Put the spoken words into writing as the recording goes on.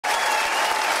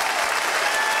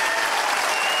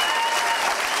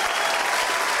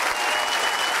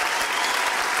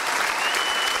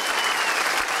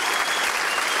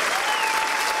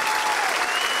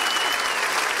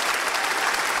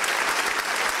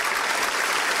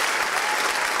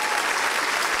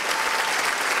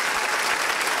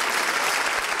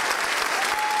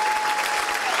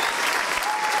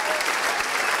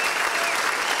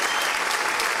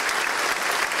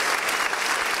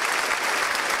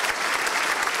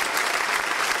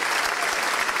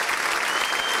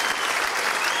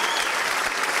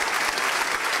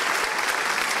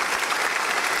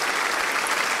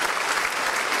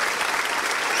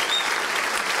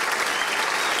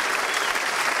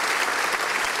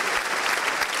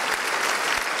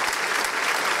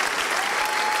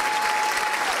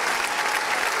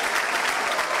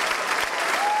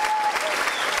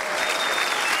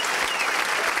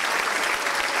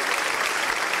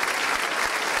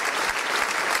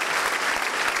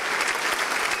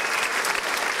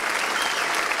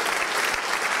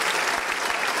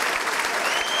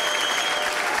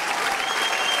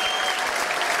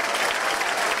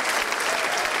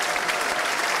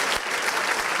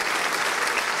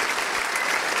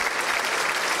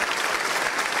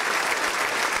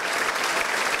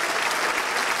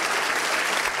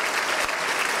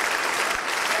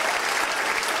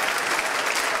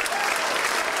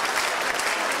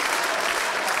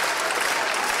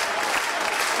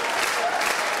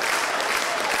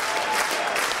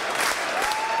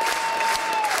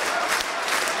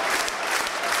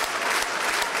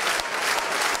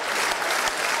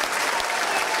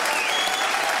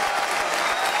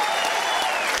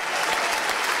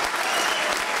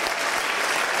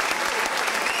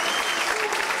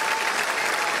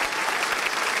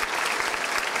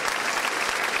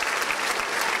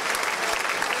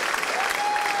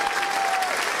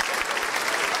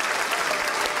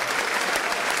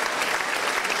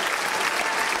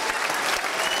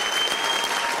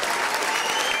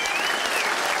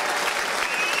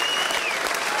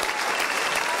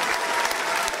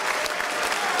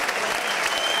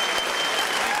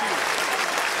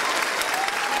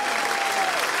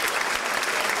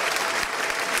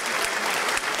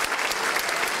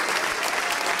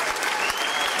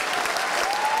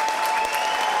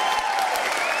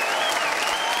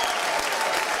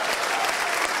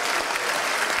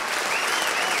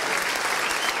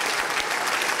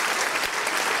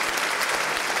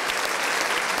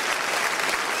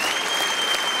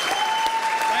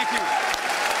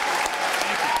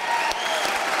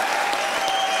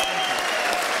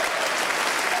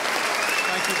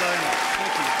Thank you very much.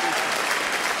 Thank you.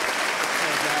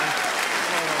 Well done.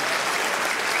 Well done.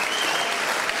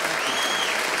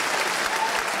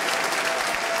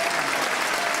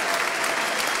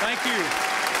 Thank you.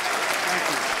 Thank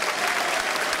you.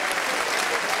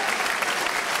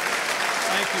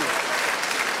 Thank you.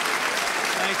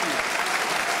 Thank you.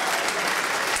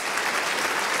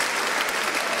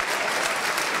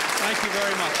 Thank you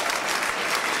very much.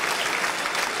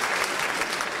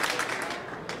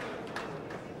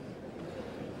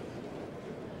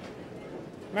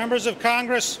 Members of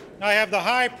Congress, I have the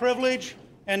high privilege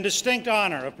and distinct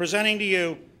honor of presenting to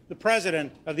you the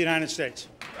President of the United States.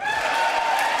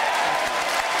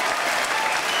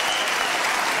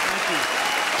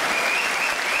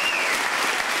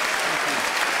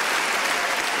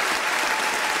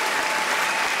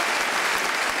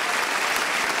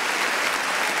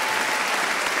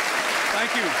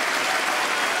 Thank you.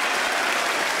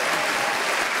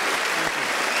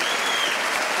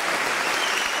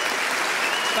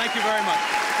 Thank you very much.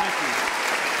 Thank you.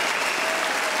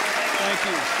 Thank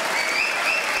you.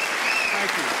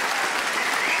 Thank you.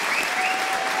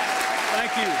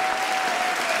 Thank you.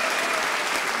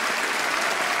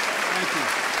 Thank you.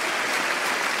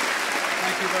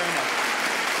 Thank you very much.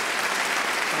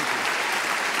 Thank you.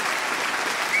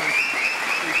 Thank you.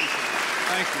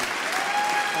 Thank you. Thank you.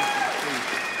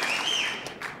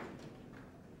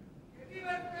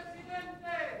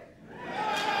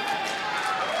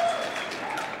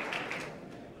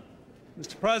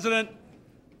 Mr. President,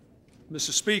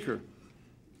 Mr. Speaker,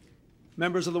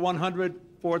 members of the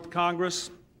 104th Congress,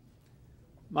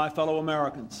 my fellow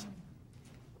Americans.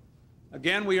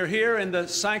 Again, we are here in the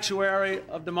sanctuary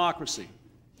of democracy.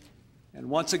 And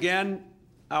once again,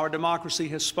 our democracy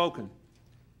has spoken.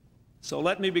 So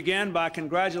let me begin by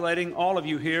congratulating all of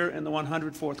you here in the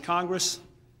 104th Congress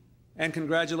and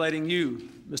congratulating you,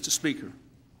 Mr. Speaker.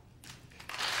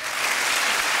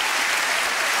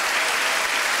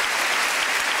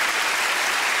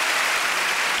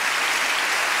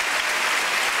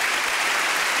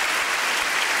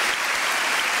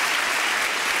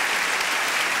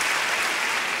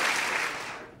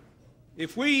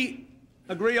 If we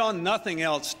agree on nothing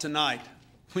else tonight,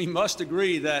 we must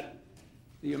agree that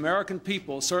the American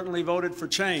people certainly voted for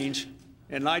change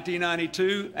in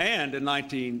 1992 and in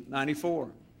 1994.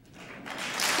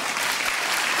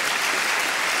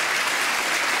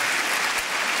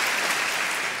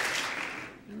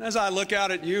 And as I look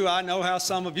out at you, I know how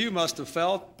some of you must have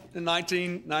felt in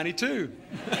 1992.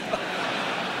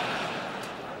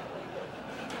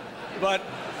 But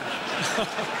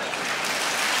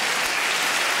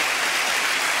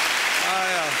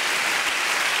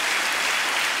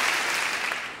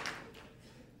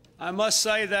I must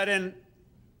say that in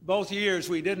both years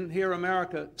we didn't hear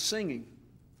America singing.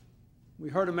 We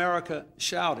heard America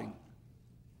shouting.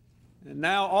 And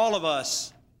now all of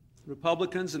us,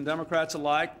 Republicans and Democrats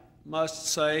alike, must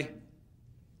say,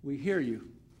 we hear you.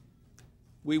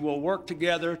 We will work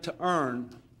together to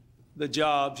earn the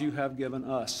jobs you have given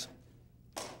us.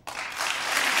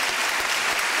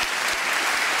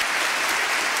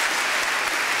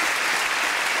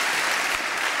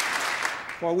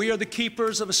 For we are the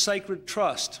keepers of a sacred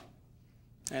trust,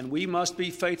 and we must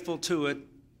be faithful to it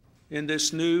in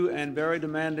this new and very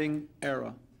demanding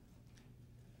era.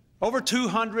 Over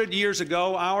 200 years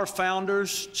ago, our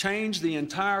founders changed the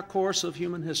entire course of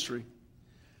human history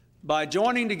by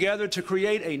joining together to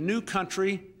create a new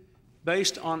country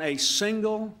based on a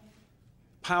single,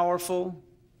 powerful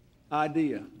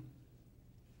idea.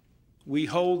 We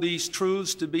hold these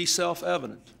truths to be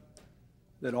self-evident,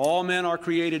 that all men are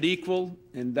created equal,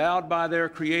 endowed by their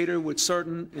Creator with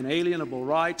certain inalienable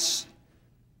rights,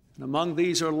 and among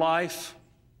these are life,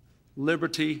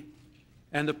 liberty,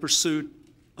 and the pursuit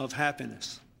of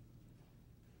happiness.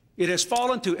 It has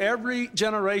fallen to every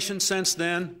generation since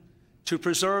then to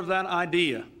preserve that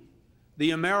idea, the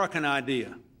American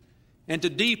idea, and to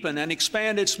deepen and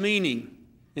expand its meaning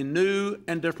in new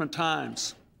and different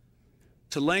times.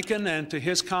 To Lincoln and to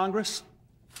his Congress,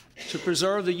 to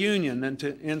preserve the Union and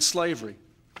to end slavery.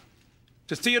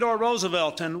 To Theodore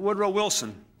Roosevelt and Woodrow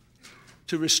Wilson,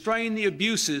 to restrain the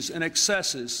abuses and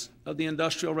excesses of the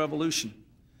Industrial Revolution,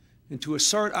 and to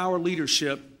assert our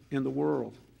leadership in the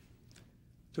world.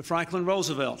 To Franklin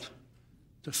Roosevelt,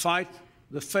 to fight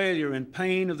the failure and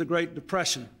pain of the Great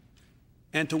Depression,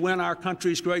 and to win our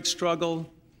country's great struggle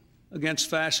against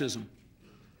fascism.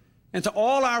 And to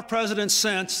all our presidents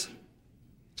since,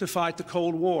 to fight the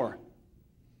Cold War.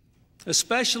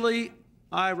 Especially,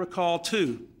 I recall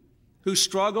two who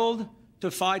struggled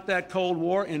to fight that Cold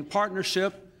War in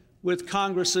partnership with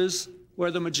Congresses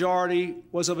where the majority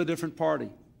was of a different party.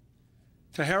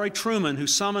 to Harry Truman, who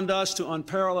summoned us to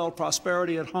unparalleled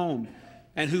prosperity at home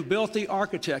and who built the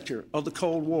architecture of the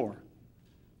Cold War,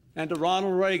 and to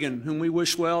Ronald Reagan, whom we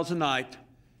wish well tonight,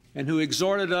 and who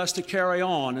exhorted us to carry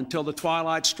on until the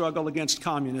twilight struggle against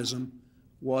communism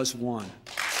was won.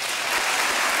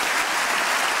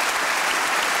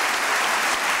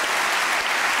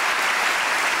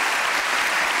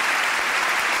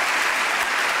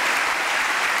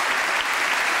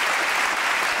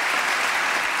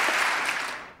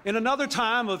 In another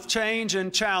time of change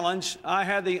and challenge, I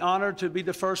had the honor to be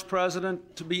the first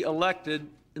president to be elected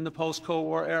in the post-Cold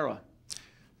War era,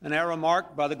 an era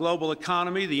marked by the global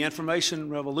economy, the information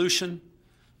revolution,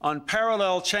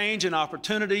 unparalleled change and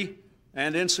opportunity,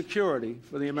 and insecurity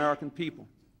for the American people.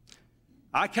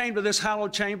 I came to this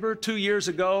hallowed chamber 2 years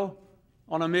ago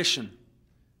on a mission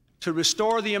to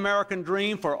restore the American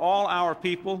dream for all our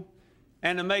people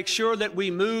and to make sure that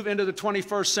we move into the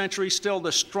 21st century still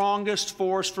the strongest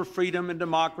force for freedom and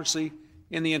democracy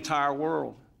in the entire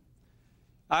world.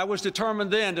 I was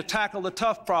determined then to tackle the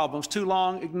tough problems too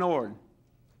long ignored.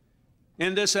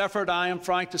 In this effort, I am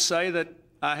frank to say that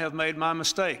I have made my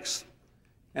mistakes,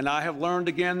 and I have learned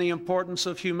again the importance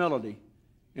of humility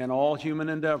in all human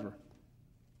endeavor.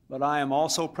 But I am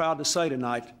also proud to say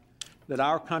tonight that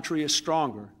our country is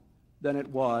stronger than it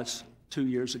was 2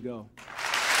 years ago.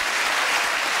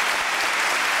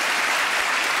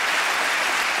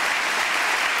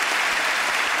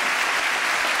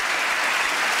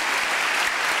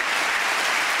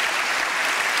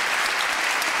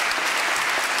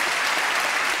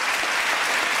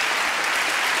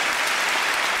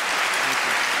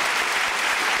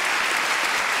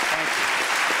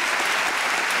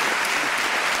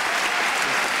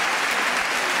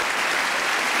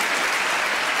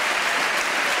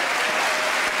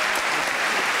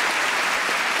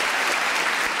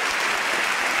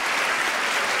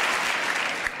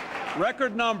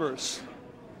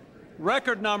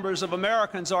 Record numbers of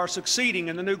Americans are succeeding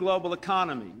in the new global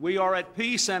economy. We are at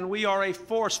peace, and we are a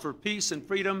force for peace and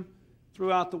freedom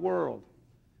throughout the world.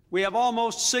 We have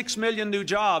almost 6 million new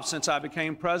jobs since I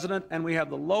became president, and we have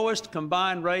the lowest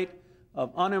combined rate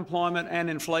of unemployment and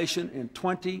inflation in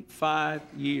 25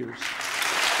 years.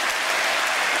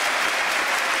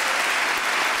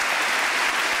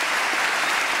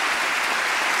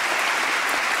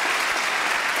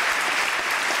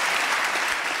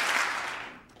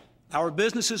 Our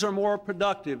businesses are more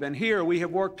productive, and here we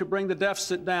have worked to bring the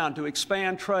deficit down, to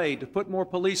expand trade, to put more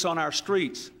police on our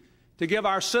streets, to give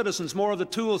our citizens more of the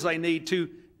tools they need to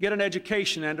get an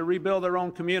education and to rebuild their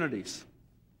own communities.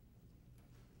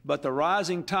 But the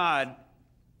rising tide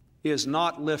is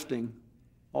not lifting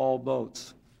all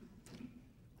boats.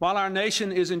 While our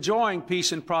nation is enjoying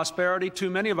peace and prosperity, too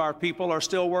many of our people are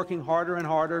still working harder and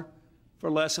harder for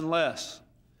less and less.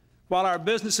 While our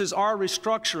businesses are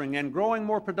restructuring and growing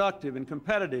more productive and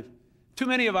competitive, too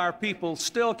many of our people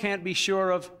still can't be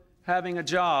sure of having a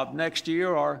job next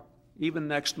year or even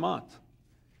next month.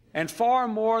 And far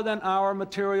more than our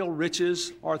material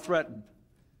riches are threatened,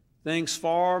 things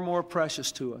far more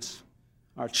precious to us: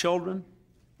 our children,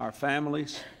 our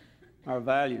families, our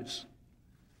values.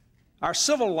 Our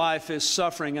civil life is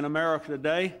suffering in America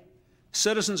today.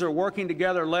 Citizens are working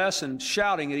together less and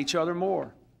shouting at each other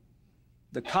more.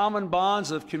 The common bonds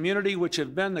of community, which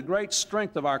have been the great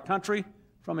strength of our country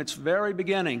from its very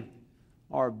beginning,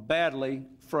 are badly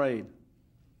frayed.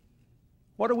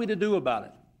 What are we to do about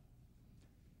it?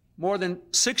 More than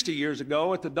 60 years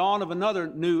ago, at the dawn of another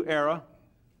new era,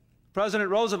 President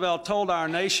Roosevelt told our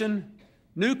nation,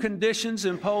 "New conditions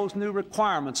impose new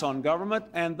requirements on government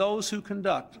and those who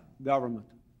conduct government."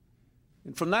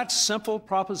 And from that simple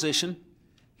proposition,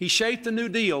 he shaped the New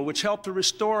Deal, which helped to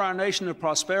restore our nation to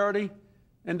prosperity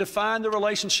and define the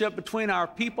relationship between our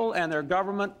people and their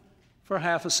government for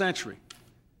half a century.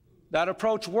 That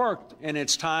approach worked in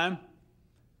its time,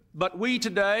 but we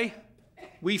today,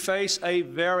 we face a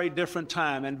very different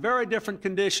time and very different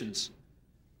conditions.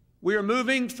 We are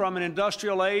moving from an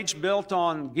industrial age built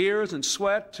on gears and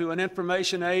sweat to an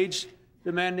information age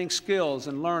demanding skills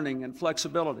and learning and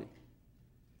flexibility.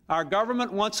 Our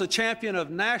government, once a champion of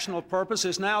national purpose,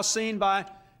 is now seen by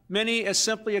many as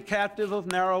simply a captive of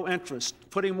narrow interest,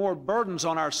 putting more burdens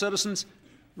on our citizens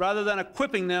rather than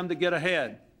equipping them to get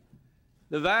ahead.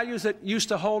 The values that used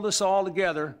to hold us all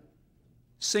together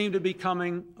seem to be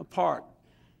coming apart.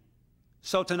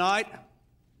 So tonight,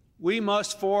 we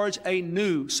must forge a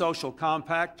new social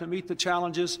compact to meet the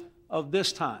challenges of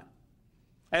this time.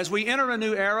 As we enter a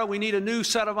new era, we need a new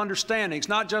set of understandings,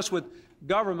 not just with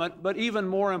government, but even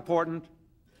more important,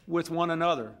 with one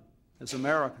another as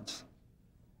Americans.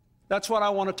 That's what I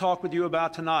want to talk with you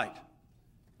about tonight.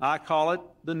 I call it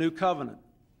the New Covenant,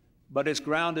 but it's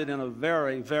grounded in a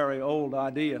very, very old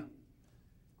idea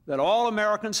that all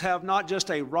Americans have not just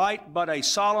a right, but a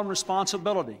solemn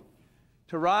responsibility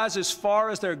to rise as far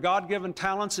as their God-given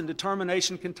talents and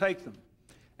determination can take them,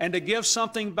 and to give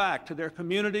something back to their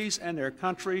communities and their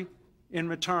country in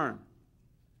return.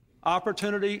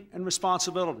 Opportunity and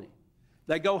responsibility,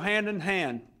 they go hand in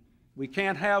hand. We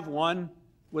can't have one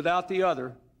without the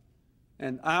other,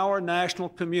 and our national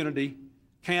community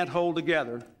can't hold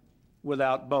together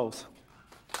without both.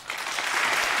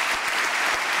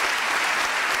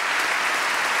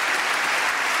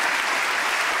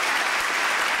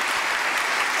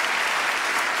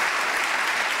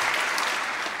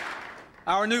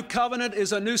 Our new covenant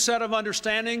is a new set of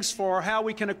understandings for how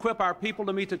we can equip our people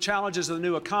to meet the challenges of the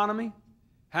new economy,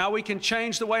 how we can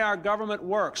change the way our government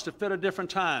works to fit a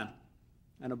different time,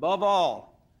 and above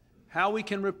all, how we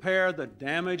can repair the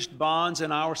damaged bonds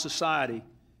in our society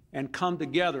and come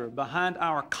together behind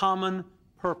our common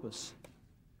purpose.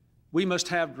 We must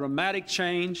have dramatic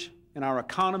change in our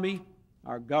economy,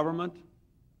 our government,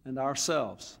 and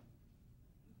ourselves.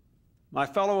 My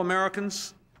fellow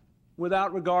Americans,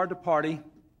 without regard to party,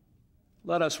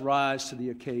 let us rise to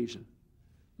the occasion.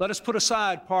 Let us put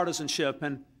aside partisanship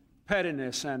and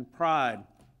pettiness and pride.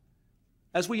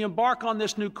 As we embark on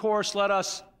this new course, let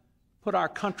us put our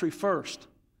country first,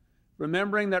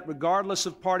 remembering that regardless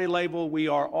of party label, we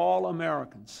are all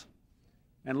Americans.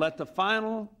 And let the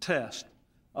final test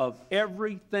of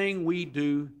everything we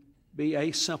do be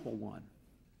a simple one.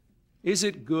 Is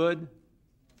it good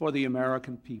for the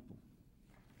American people?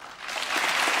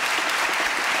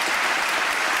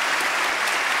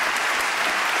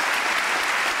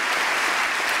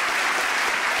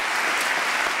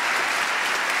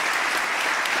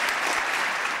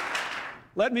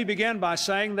 Let me begin by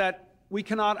saying that we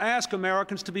cannot ask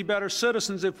Americans to be better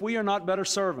citizens if we are not better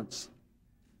servants.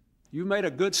 You made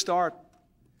a good start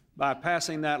by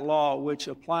passing that law, which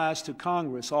applies to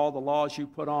Congress, all the laws you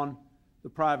put on the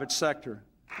private sector,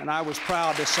 and I was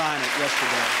proud to sign it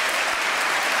yesterday.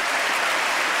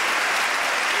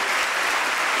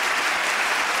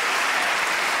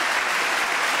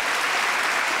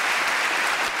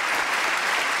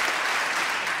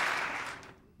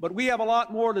 But we have a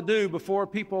lot more to do before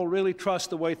people really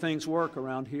trust the way things work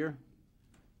around here.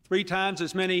 3 times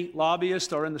as many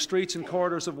lobbyists are in the streets and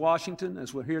corridors of Washington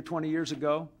as were here 20 years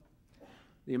ago.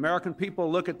 The American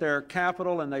people look at their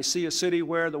capital and they see a city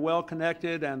where the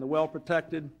well-connected and the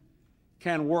well-protected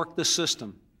can work the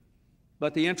system.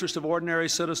 But the interests of ordinary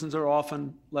citizens are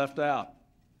often left out.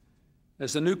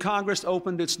 As the new Congress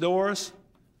opened its doors,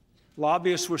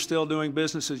 lobbyists were still doing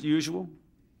business as usual.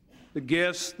 The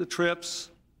gifts, the trips,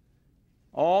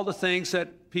 all the things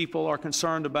that people are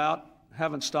concerned about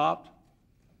haven't stopped.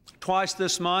 Twice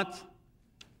this month,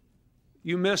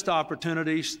 you missed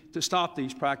opportunities to stop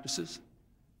these practices.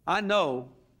 I know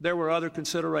there were other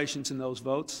considerations in those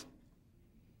votes,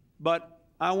 but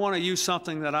I want to use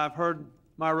something that I've heard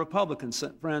my Republican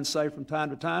friends say from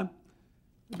time to time.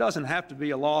 It doesn't have to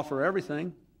be a law for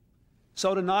everything.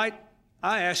 So tonight,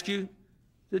 I ask you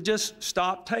to just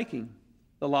stop taking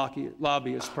the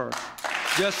lobbyist perk.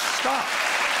 Just stop.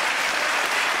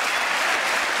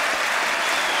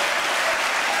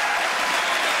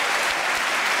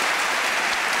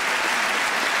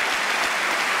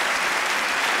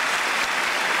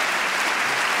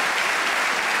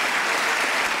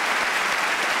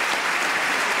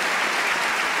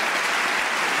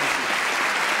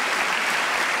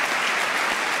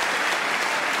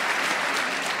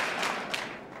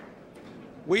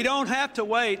 We don't have to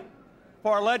wait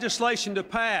for legislation to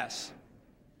pass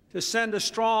to send a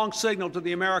strong signal to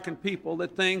the American people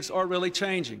that things are really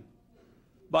changing.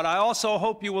 But I also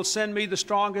hope you will send me the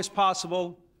strongest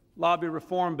possible lobby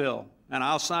reform bill, and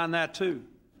I'll sign that too.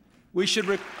 We should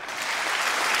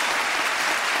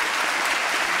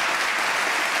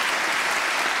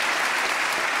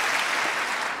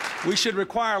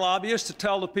require lobbyists to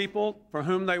tell the people for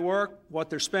whom they work, what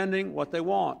they're spending, what they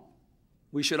want.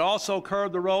 We should also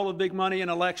curb the role of big money in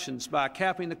elections by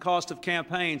capping the cost of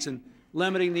campaigns and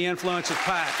limiting the influence of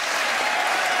PACs.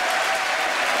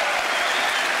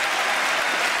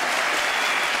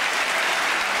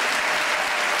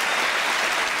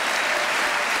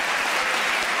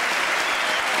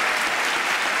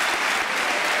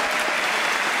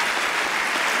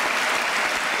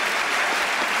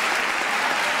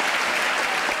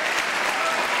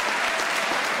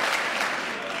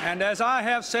 And as I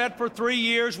have said for 3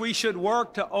 years, we should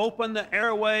work to open the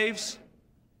airwaves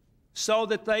so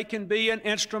that they can be an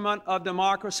instrument of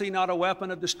democracy, not a weapon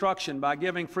of destruction, by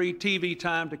giving free TV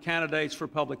time to candidates for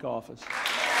public office.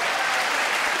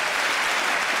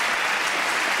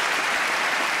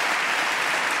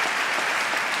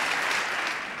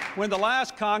 When the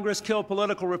last Congress killed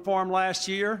political reform last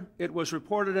year, it was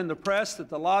reported in the press that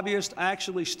the lobbyists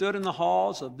actually stood in the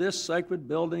halls of this sacred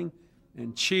building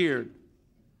and cheered.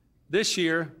 This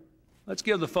year, let's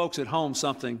give the folks at home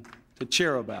something to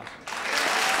cheer about.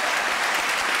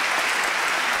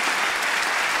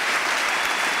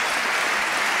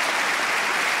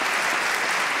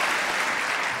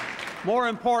 More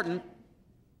important,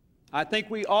 I think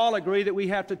we all agree that we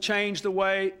have to change the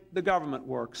way the government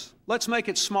works. Let's make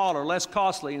it smaller, less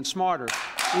costly, and smarter.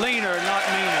 Leaner, not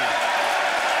meaner.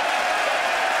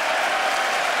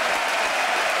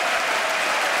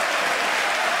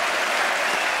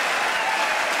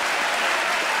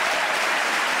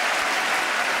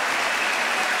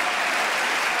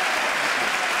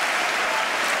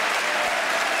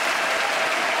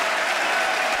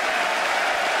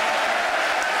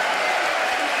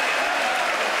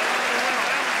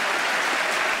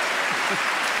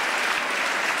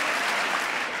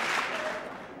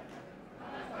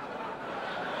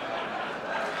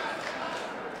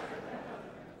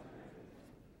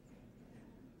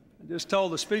 Just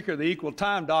told the Speaker the equal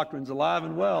time doctrine's alive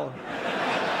and well.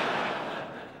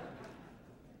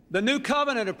 The new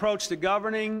covenant approach to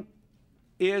governing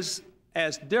is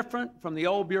as different from the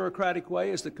old bureaucratic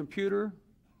way as the computer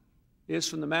is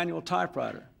from the manual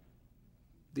typewriter.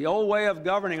 The old way of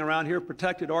governing around here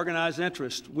protected organized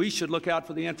interest. We should look out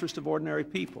for the interest of ordinary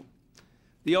people.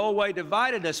 The old way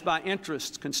divided us by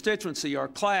interests, constituency, or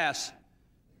class.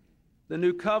 The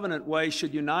new covenant way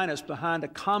should unite us behind a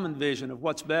common vision of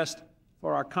what's best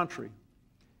for our country.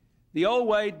 The old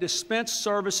way dispensed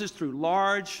services through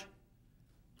large,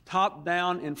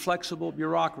 top-down, inflexible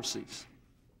bureaucracies.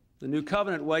 The new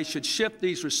covenant way should shift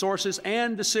these resources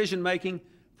and decision-making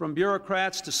from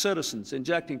bureaucrats to citizens,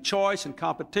 injecting choice and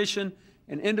competition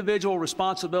and individual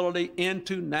responsibility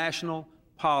into national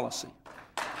policy.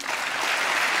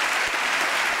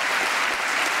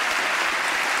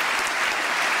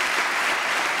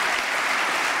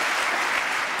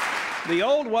 The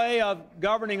old way of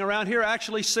governing around here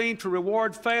actually seemed to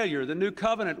reward failure. The new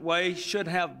covenant way should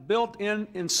have built-in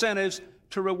incentives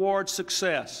to reward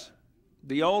success.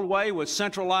 The old way was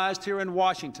centralized here in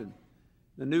Washington.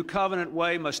 The new covenant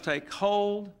way must take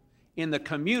hold in the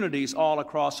communities all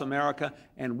across America,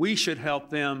 and we should help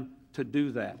them to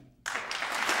do that.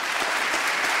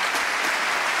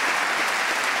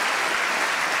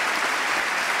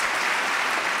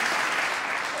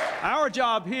 Our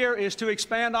job here is to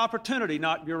expand opportunity,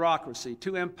 not bureaucracy,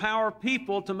 to empower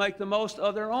people to make the most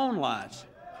of their own lives,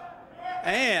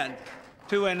 and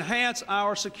to enhance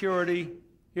our security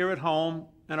here at home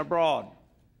and abroad.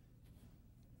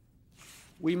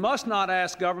 We must not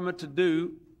ask government to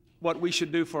do what we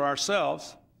should do for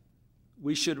ourselves.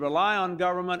 We should rely on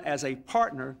government as a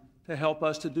partner to help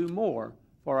us to do more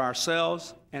for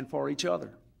ourselves and for each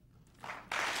other.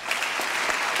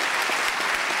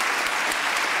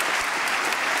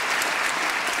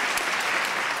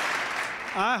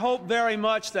 I hope very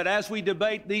much that as we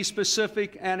debate these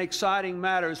specific and exciting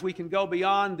matters, we can go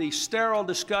beyond the sterile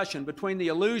discussion between the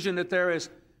illusion that there is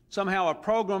somehow a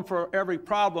program for every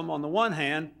problem on the one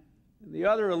hand, and the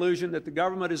other illusion that the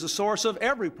government is the source of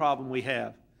every problem we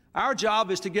have. Our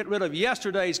job is to get rid of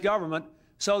yesterday's government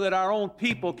so that our own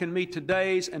people can meet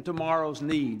today's and tomorrow's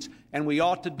needs, and we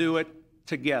ought to do it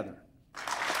together.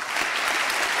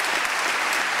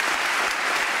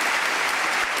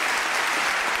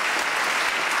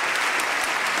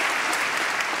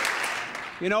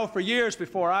 You know, for years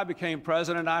before I became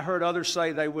president, I heard others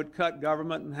say they would cut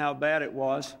government and how bad it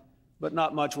was, but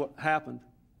not much what happened.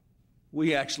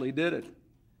 We actually did it.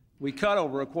 We cut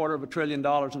over $250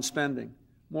 billion in spending,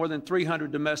 more than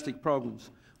 300 domestic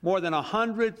programs, more than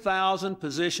 100,000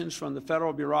 positions from the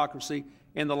federal bureaucracy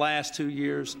in the last 2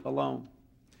 years alone.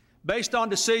 Based on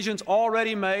decisions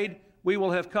already made, we will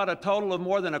have cut a total of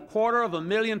more than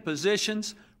 250,000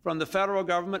 positions from the federal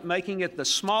government, making it the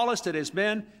smallest it has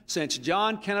been since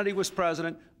John Kennedy was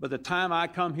president by the time I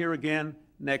come here again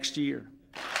next year.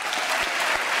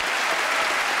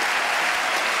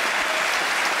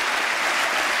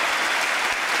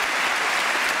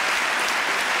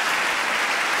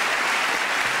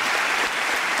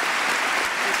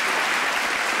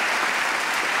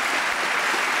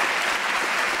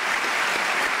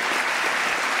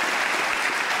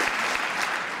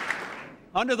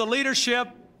 Under the leadership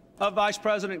of Vice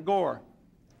President Gore,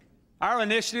 our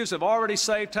initiatives have already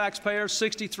saved taxpayers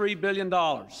 $63 billion.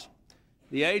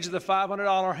 The age of the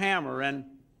 $500 hammer and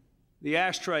the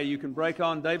ashtray you can break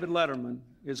on David Letterman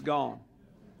is gone.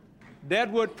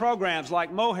 Deadwood programs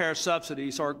like mohair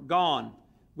subsidies are gone.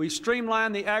 We've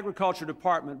streamlined the Agriculture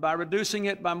Department by reducing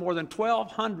it by more than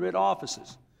 1,200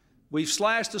 offices. We've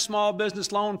slashed the small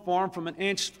business loan form from an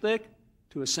inch thick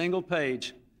to a single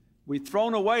page. We've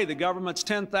thrown away the government's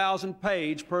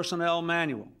 10,000-page personnel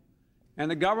manual. And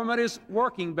the government is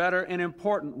working better in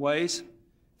important ways.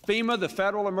 FEMA, the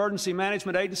Federal Emergency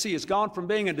Management Agency, has gone from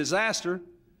being a disaster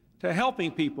to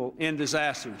helping people in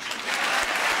disasters.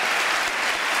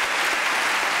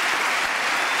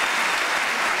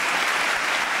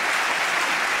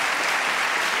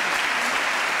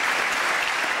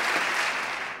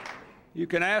 You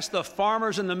can ask the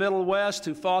farmers in the Middle West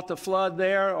who fought the flood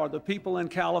there, or the people in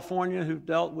California who've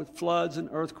dealt with floods and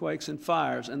earthquakes and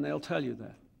fires, and they'll tell you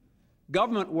that.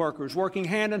 Government workers working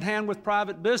hand in hand with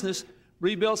private business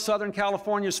rebuilt Southern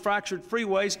California's fractured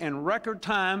freeways in record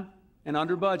time and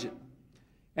under budget.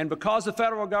 And because the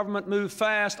federal government moved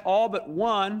fast, all but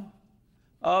one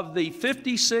of the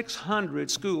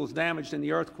 5,600 schools damaged in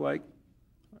the earthquake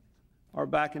are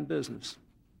back in business.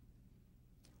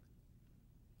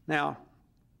 Now,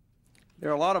 there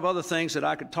are a lot of other things that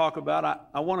I could talk about.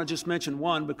 I want to just mention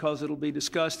one because it'll be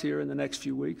discussed here in the next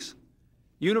few weeks.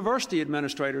 University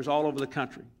administrators all over the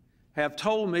country have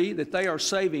told me that they are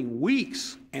saving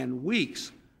weeks and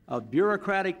weeks of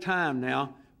bureaucratic time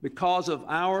now because of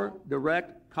our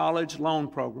direct college loan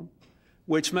program,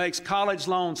 which makes college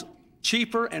loans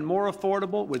cheaper and more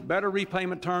affordable with better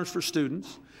repayment terms for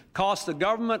students, costs the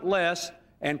government less,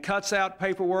 and cuts out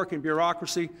paperwork and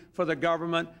bureaucracy for the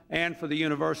government and for the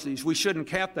universities. We shouldn't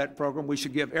cap that program. We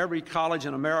should give every college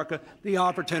in America the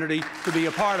opportunity to be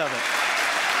a part of it.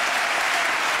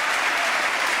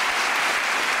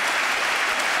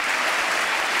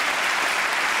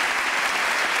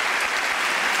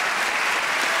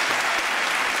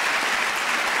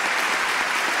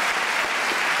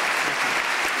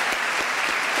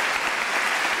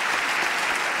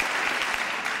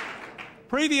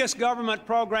 Previous government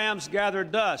programs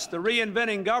gathered dust. The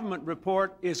Reinventing Government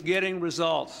report is getting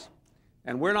results,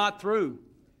 and we're not through.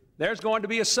 There's going to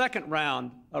be a second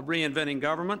round of Reinventing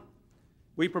Government.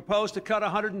 We propose to cut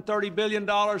 $130 billion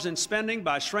in spending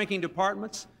by shrinking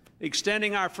departments,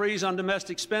 extending our freeze on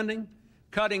domestic spending,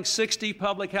 cutting 60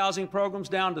 public housing programs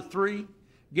down to 3,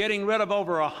 getting rid of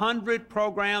over 100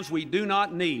 programs we do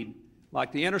not need,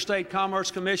 like the Interstate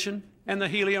Commerce Commission and the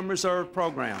Helium Reserve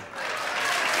Program.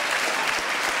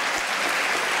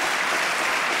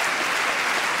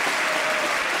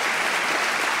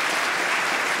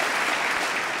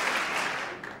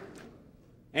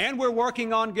 And we're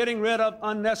working on getting rid of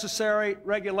unnecessary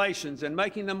regulations and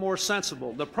making them more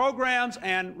sensible. The programs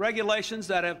and regulations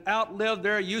that have outlived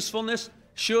their usefulness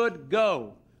should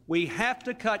go. We have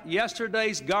to cut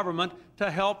yesterday's government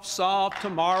to help solve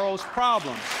tomorrow's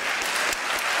problems.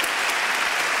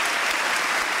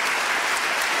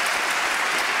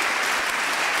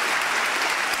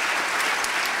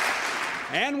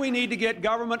 And we need to get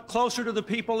government closer to the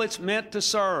people it's meant to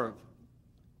serve.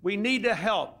 We need to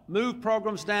help move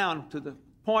programs down to the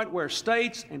point where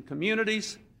states and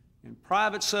communities and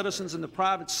private citizens in the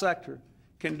private sector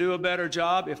can do a better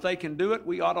job. If they can do it,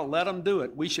 we ought to let them do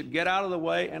it. We should get out of the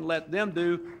way and let them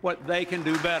do what they can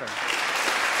do better.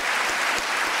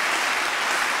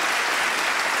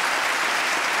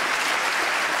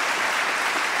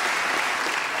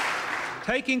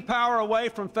 Taking power away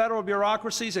from federal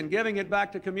bureaucracies and giving it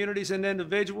back to communities and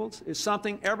individuals is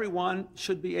something everyone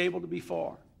should be able to be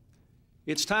for.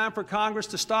 It's time for Congress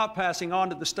to stop passing on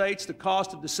to the states the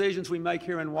cost of decisions we make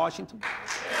here in Washington.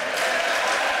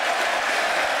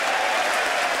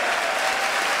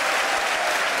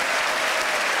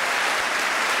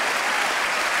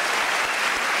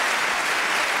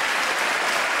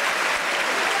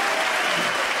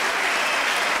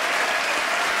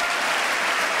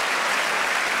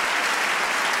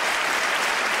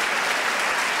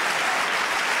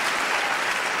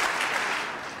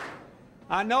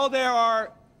 I know there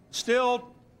are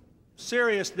still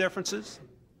serious differences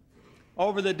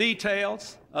over the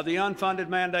details of the unfunded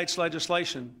mandates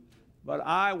legislation, but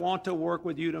I want to work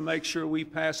with you to make sure we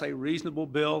pass a reasonable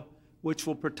bill which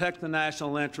will protect the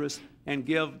national interest and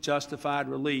give justified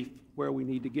relief where we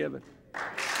need to give it.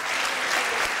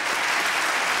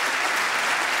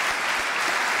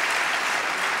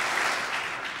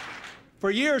 For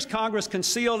years, Congress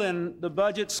concealed in the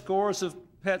budget scores of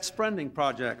pet spending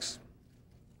projects.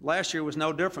 Last year was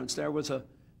no difference. There was $1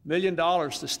 million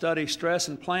to study stress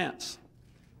in plants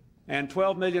and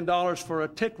 $12 million for a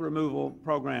tick removal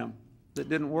program that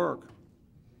didn't work.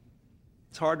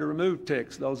 It's hard to remove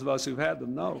ticks. Those of us who've had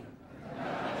them know.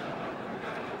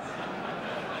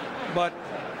 But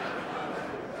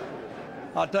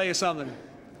I'll tell you something.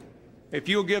 If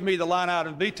you'll give me the line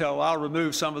item veto, I'll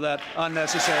remove some of that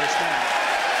unnecessary spending.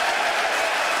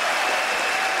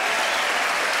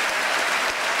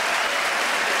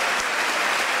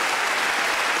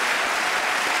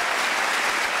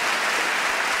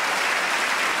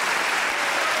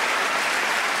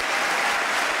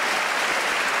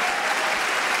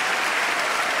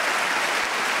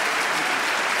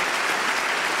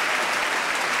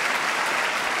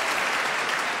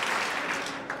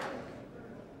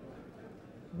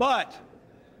 But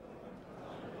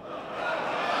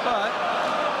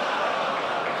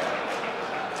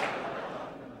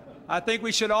I think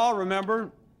we should all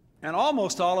remember, and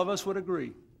almost all of us would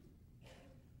agree,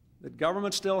 that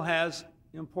government still has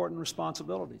important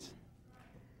responsibilities.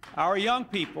 Our young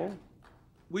people,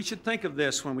 we should think of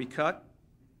this when we cut.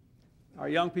 Our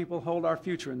young people hold our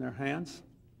future in their hands.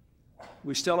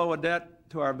 We still owe a debt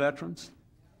to our veterans.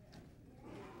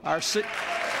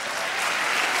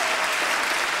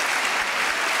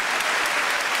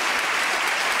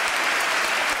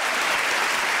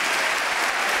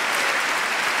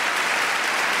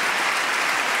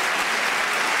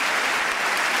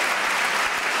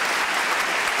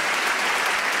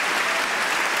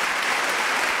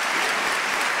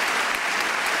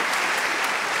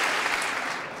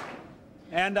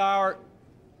 And our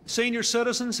senior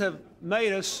citizens have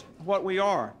made us what we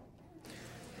are.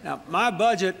 Now, my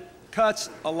budget cuts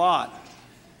a lot,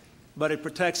 but it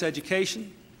protects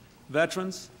education,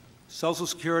 veterans, Social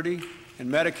Security,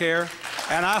 and Medicare,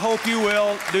 and I hope you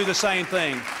will do the same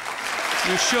thing.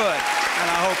 You should, and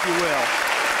I hope you will.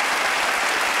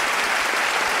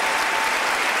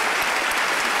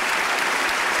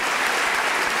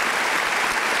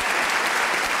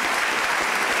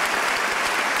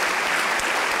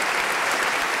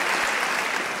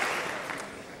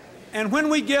 And when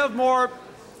we give more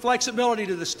flexibility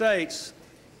to the states,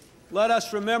 let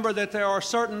us remember that there are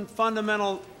certain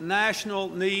fundamental national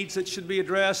needs that should be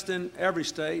addressed in every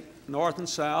state, north and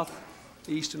south,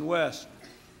 east and west.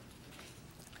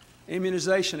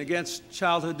 Immunization against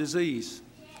childhood disease.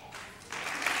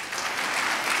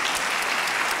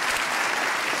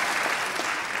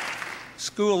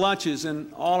 School lunches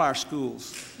in all our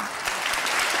schools.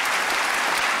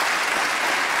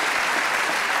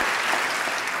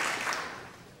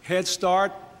 Head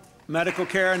Start, medical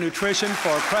care and nutrition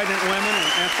for pregnant women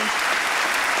and infants.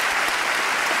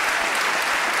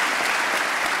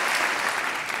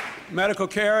 Medical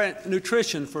care and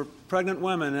nutrition for pregnant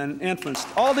women and infants.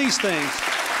 All these things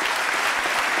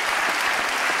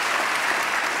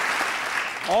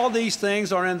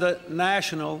are in the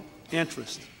national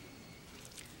interest.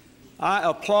 I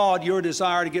applaud your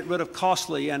desire to get rid of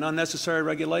costly and unnecessary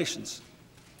regulations.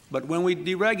 But when we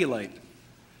deregulate,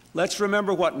 let's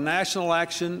remember what national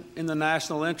action in the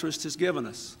national interest has given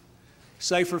us.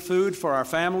 Safer food for our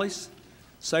families,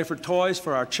 safer toys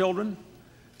for our children,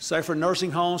 safer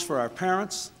nursing homes for our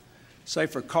parents,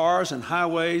 safer cars and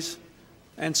highways,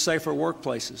 and safer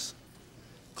workplaces,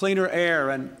 cleaner air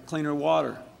and cleaner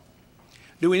water.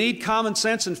 Do we need common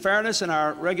sense and fairness in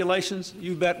our regulations?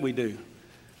 You bet we do.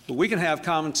 But we can have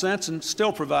common sense and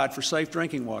still provide for safe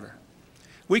drinking water.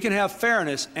 We can have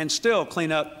fairness and still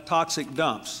clean up toxic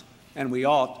dumps, and we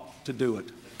ought to do it.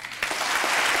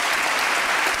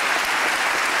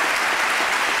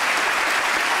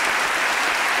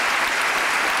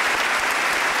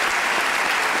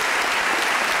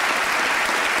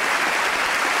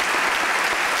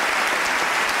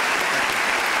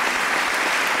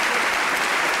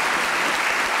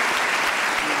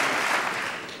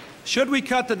 Should we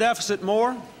cut the deficit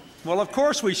more? Well, of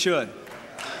course we should.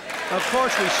 Of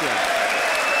course we should.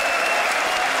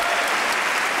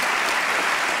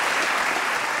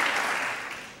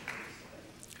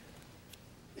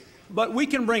 But we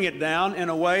can bring it down in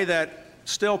a way that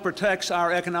still protects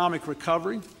our economic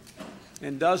recovery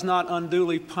and does not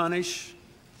unduly punish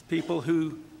people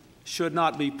who should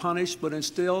not be punished, but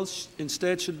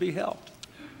instead should be helped.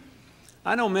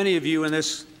 I know many of you in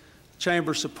this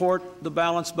chamber support the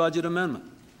balanced budget amendment.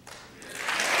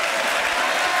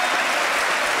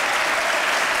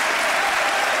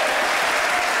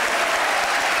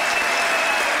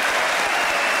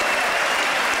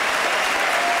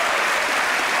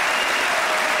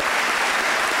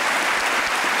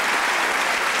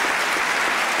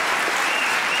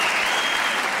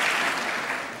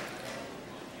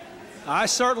 I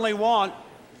certainly want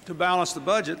to balance the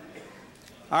budget.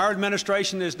 Our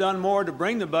administration has done more to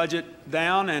bring the budget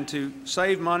down and to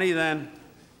save money than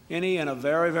any in a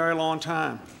very, very long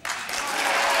time.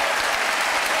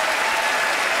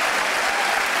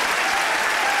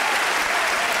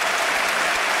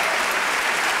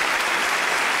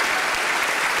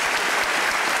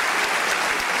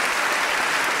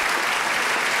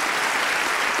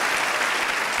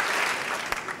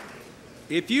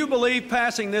 If you believe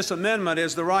passing this amendment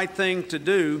is the right thing to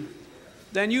do,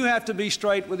 then you have to be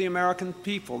straight with the American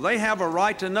people. They have a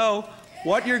right to know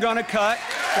what you're going to cut,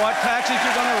 what taxes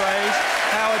you're going to raise,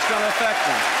 how it's going to affect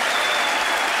them.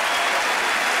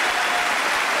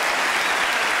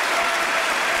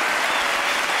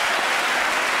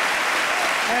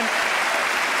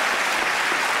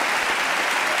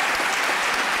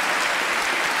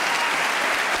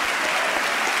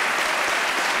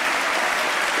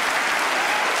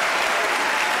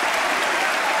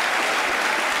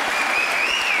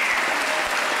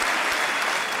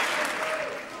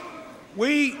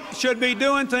 We should be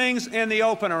doing things in the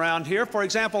open around here. For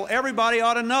example, everybody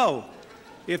ought to know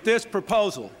if this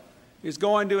proposal is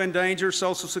going to endanger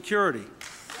Social Security.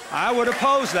 I would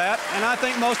oppose that, and I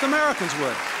think most Americans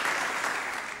would.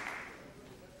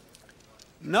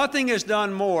 Nothing is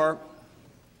done more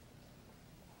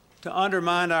to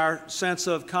undermine our sense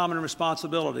of common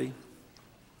responsibility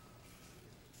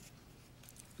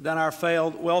than our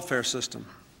failed welfare system.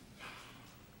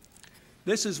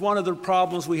 This is one of the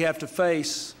problems we have to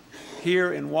face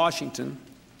here in Washington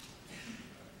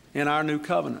in our new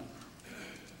covenant.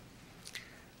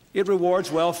 It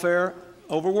rewards welfare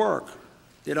over work.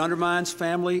 It undermines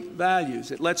family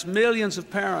values. It lets millions of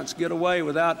parents get away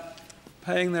without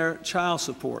paying their child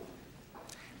support.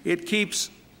 It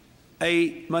keeps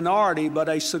a minority, but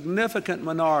a significant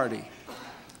minority,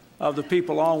 of the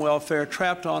people on welfare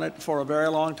trapped on it for a very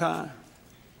long time.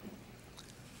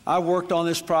 I've worked on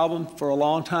this problem for a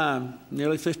long time,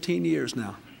 nearly 15 years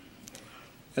now.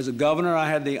 As a governor, I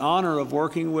had the honor of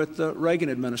working with the Reagan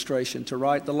administration to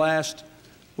write the last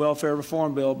welfare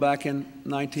reform bill back in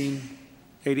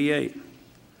 1988.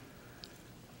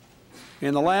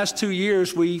 In the last 2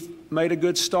 years, we've made a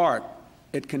good start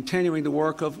at continuing the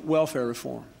work of welfare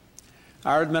reform.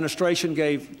 Our administration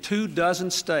gave 24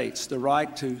 states the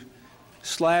right to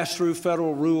slash through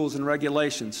federal rules and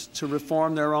regulations to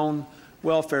reform their own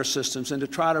welfare systems and to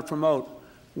try to promote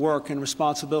work and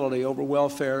responsibility over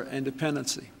welfare and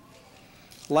dependency.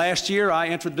 Last year, I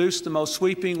introduced the most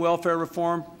sweeping welfare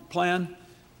reform plan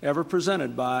ever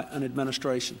presented by an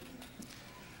administration.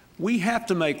 We have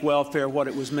to make welfare what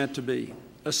it was meant to be,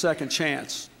 a second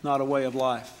chance, not a way of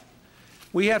life.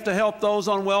 We have to help those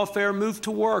on welfare move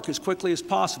to work as quickly as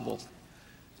possible,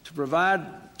 to provide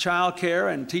child care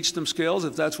and teach them skills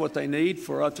if that's what they need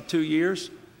for up to 2 years.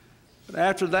 But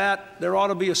after that, there ought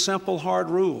to be a simple,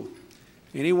 hard rule.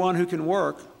 Anyone who can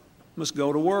work must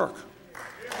go to work.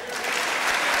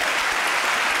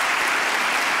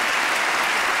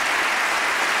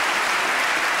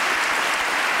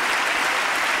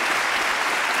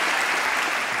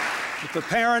 If a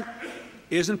parent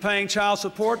isn't paying child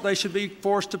support, they should be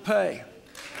forced to pay.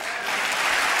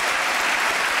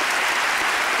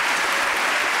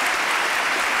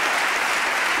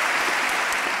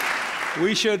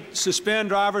 We should suspend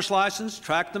driver's license,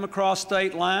 track them across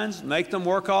state lines, make them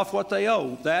work off what they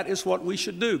owe. That is what we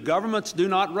should do. Governments do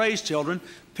not raise children,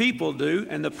 people do,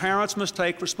 and the parents must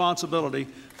take responsibility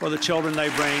for the children they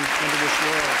bring into this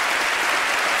world.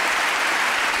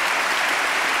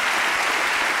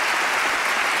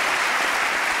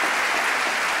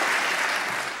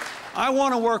 I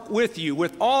want to work with you,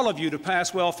 with all of you, to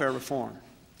pass welfare reform.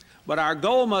 But our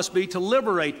goal must be to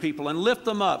liberate people and lift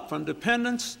them up from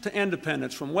dependence to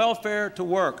independence, from welfare to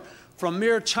work, from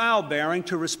mere childbearing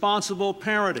to responsible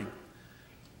parenting.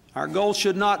 Our goal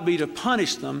should not be to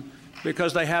punish them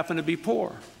because they happen to be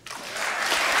poor.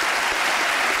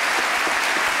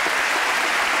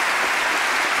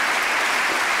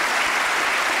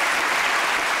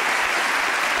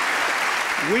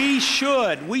 We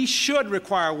should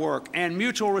require work and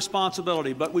mutual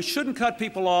responsibility, but we shouldn't cut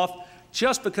people off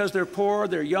just because they're poor,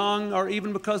 they're young, or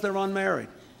even because they're unmarried.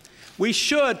 We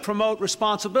should promote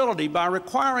responsibility by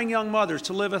requiring young mothers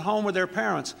to live at home with their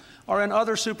parents or in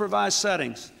other supervised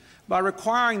settings, by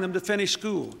requiring them to finish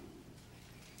school.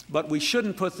 But we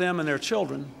shouldn't put them and their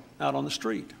children out on the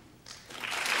street.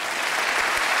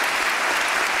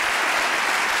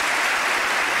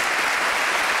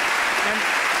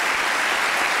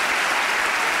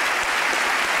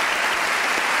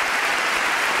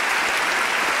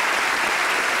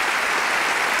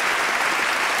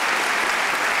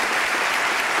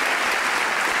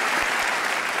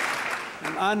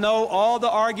 I know all the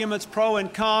arguments pro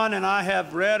and con, and I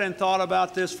have read and thought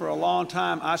about this for a long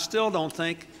time. I still don't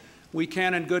think we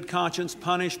can, in good conscience,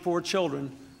 punish poor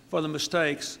children for the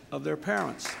mistakes of their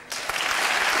parents.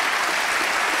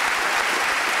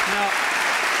 Now,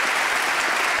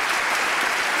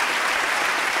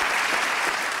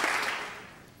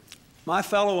 my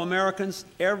fellow Americans,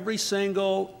 every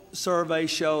single survey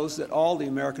shows that all the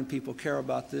American people care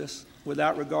about this,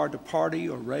 without regard to party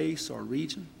or race or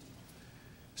region.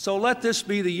 So let this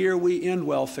be the year we end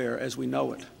welfare as we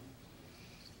know it.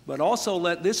 But also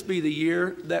let this be the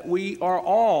year that we are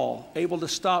all able to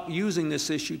stop using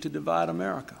this issue to divide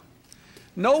America.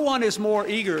 No one is more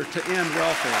eager to end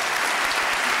welfare.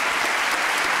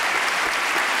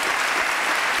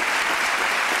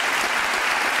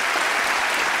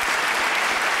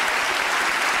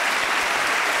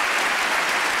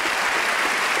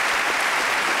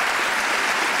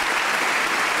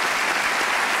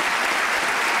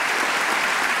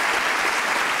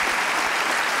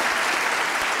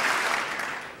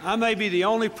 I may be the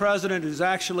only president who's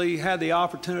actually had the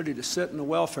opportunity to sit in the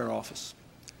welfare office,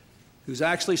 who's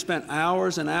actually spent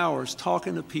hours and hours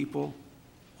talking to people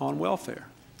on welfare.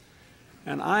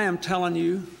 And I am telling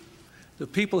you, the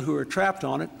people who are trapped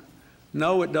on it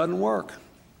know it doesn't work.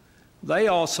 They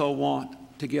also want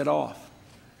to get off.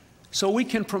 So we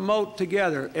can promote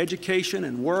together education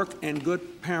and work and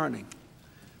good parenting.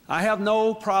 I have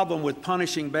no problem with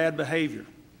punishing bad behavior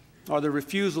or the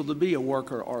refusal to be a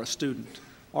worker or a student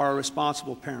or a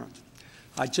responsible parent.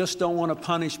 I just don't want to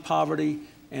punish poverty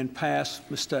and past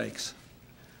mistakes.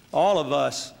 All of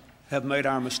us have made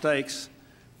our mistakes,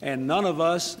 and none of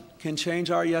us can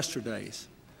change our yesterdays,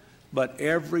 but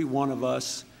every one of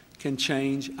us can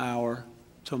change our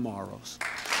tomorrows.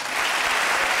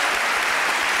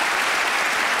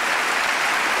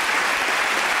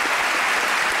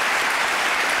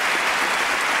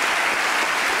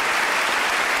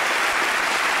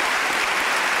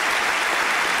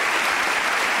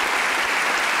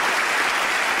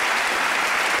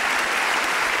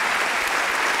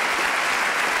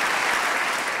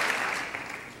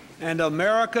 And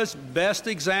America's best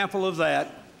example of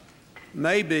that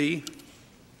may be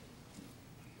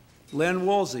Lynn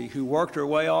Woolsey, who worked her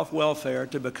way off welfare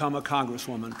to become a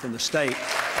congresswoman from the state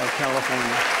of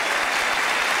California.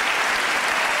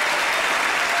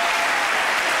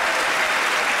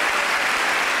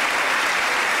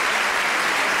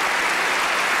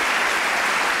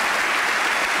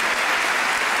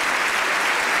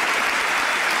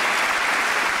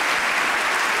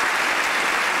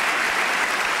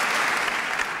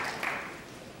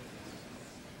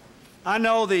 I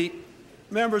know the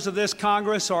members of this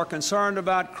Congress are concerned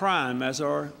about crime, as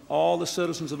are all the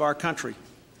citizens of our country.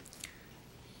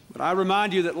 But I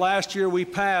remind you that last year we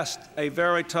passed a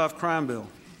very tough crime bill.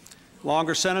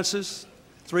 Longer sentences,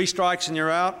 3 strikes and you're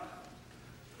out,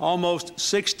 almost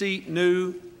 60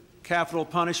 new capital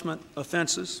punishment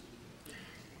offenses,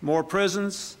 more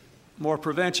prisons, more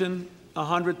prevention,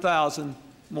 100,000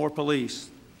 more police.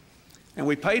 And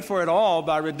we paid for it all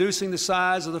by reducing the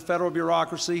size of the federal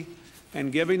bureaucracy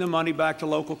and giving the money back to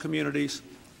local communities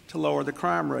to lower the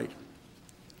crime rate.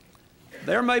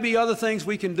 There may be other things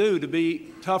we can do to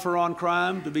be tougher on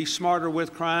crime, to be smarter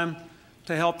with crime,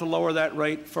 to help to lower that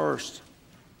rate first.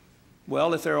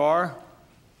 Well, if there are,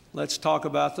 let's talk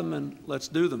about them and let's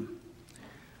do them.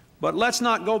 But let's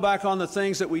not go back on the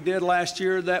things that we did last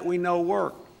year that we know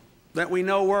work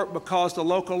because the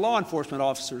local law enforcement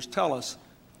officers tell us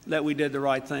that we did the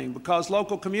right thing, because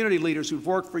local community leaders who've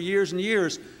worked for years and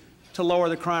years to lower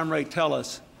the crime rate tell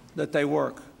us that they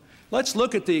work. Let's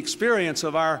look at the experience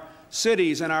of our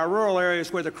cities and our rural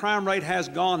areas where the crime rate has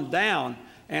gone down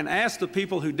and ask the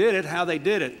people who did it how they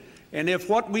did it. And if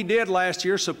what we did last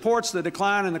year supports the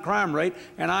decline in the crime rate,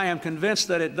 and I am convinced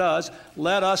that it does,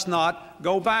 let us not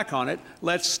go back on it.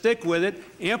 Let's stick with it,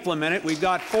 implement it. We've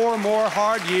got 4 more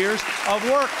hard years of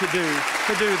work to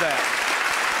do that.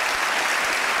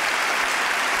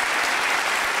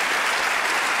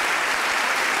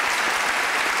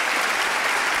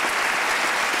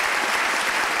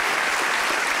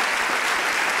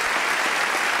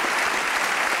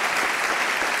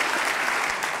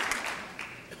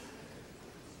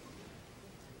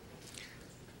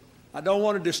 I don't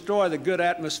want to destroy the good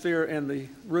atmosphere in the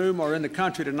room or in the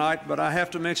country tonight, but I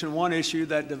have to mention one issue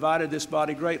that divided this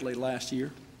body greatly last year.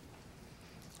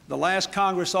 The last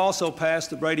Congress also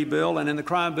passed the Brady Bill, and in the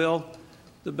crime bill,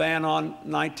 the ban on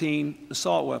 19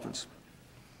 assault weapons.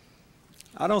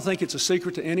 I don't think it's a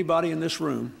secret to anybody in this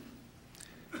room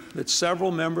that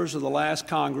several members of the last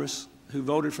Congress who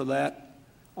voted for that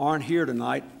aren't here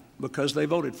tonight because they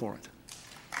voted for it.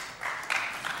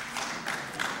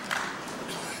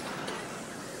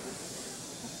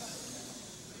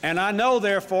 And I know,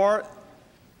 therefore,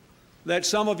 that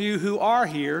some of you who are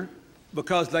here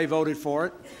because they voted for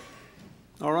it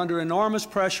are under enormous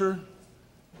pressure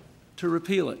to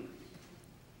repeal it.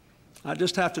 I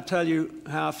just have to tell you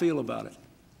how I feel about it.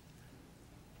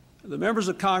 The members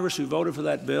of Congress who voted for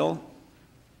that bill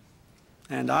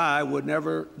and I would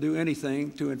never do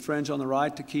anything to infringe on the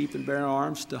right to keep and bear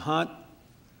arms, to hunt,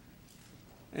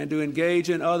 and to engage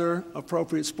in other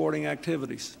appropriate sporting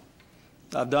activities.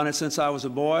 I've done it since I was a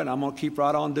boy, and I'm going to keep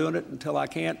right on doing it until I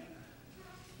can't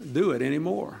do it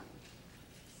anymore.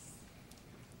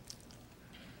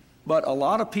 But a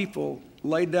lot of people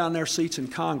laid down their seats in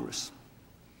Congress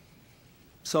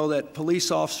so that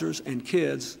police officers and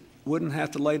kids wouldn't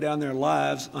have to lay down their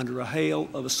lives under a hail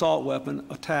of assault weapon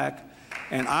attack,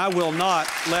 and I will not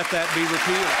let that be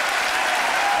repealed.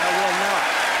 I will not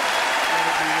let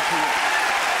it be repealed.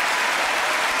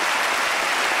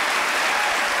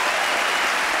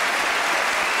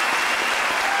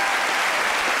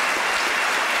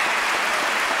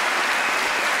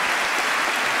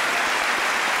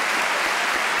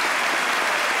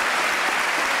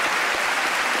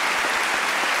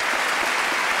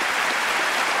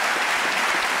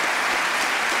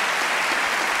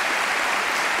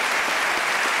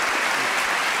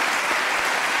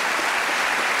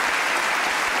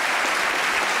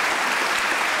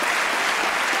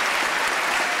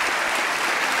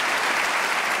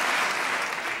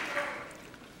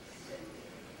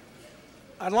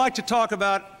 I'd like to talk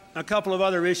about a couple of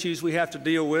other issues we have to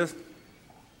deal with.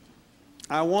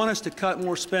 I want us to cut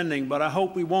more spending, but I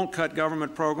hope we won't cut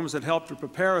government programs that help to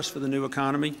prepare us for the new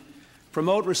economy,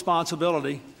 promote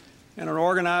responsibility, and are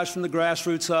organized from the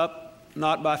grassroots up,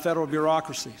 not by federal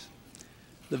bureaucracies.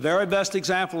 The very best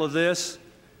example of this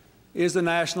is the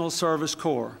National Service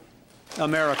Corps,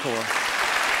 AmeriCorps.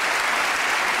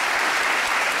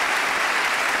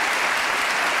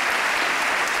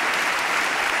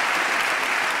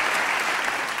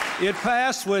 It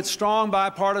passed with strong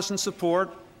bipartisan support,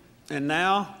 and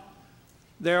now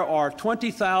there are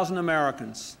 20,000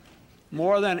 Americans,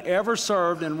 more than ever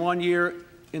served in 1 year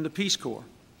in the Peace Corps,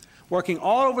 working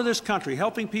all over this country,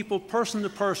 helping people person to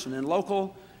person in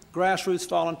local grassroots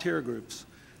volunteer groups,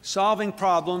 solving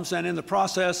problems, and in the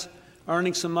process,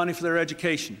 earning some money for their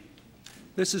education.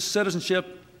 This is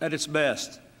citizenship at its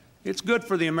best. It's good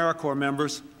for the AmeriCorps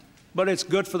members, but it's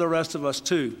good for the rest of us,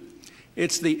 too.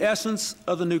 It's the essence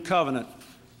of the new covenant,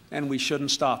 and we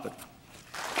shouldn't stop it.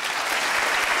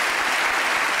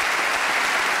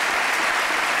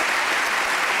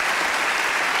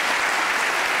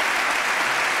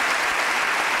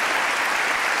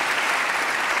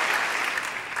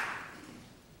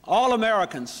 All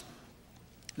Americans,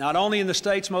 not only in the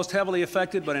states most heavily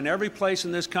affected, but in every place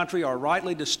in this country, are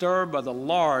rightly disturbed by the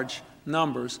large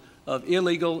numbers of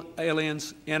illegal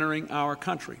aliens entering our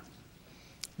country.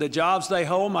 The jobs they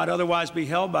hold might otherwise be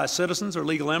held by citizens or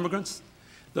legal immigrants.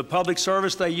 The public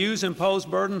service they use impose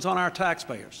burdens on our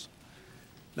taxpayers.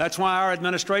 That's why our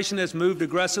administration has moved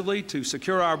aggressively to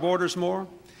secure our borders more,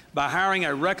 by hiring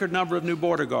a record number of new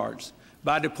border guards,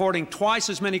 by deporting twice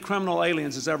as many criminal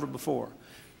aliens as ever before,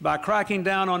 by cracking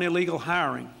down on illegal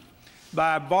hiring,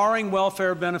 by barring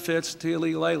welfare benefits to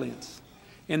illegal aliens.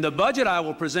 In the budget I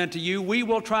will present to you, we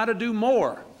will try to do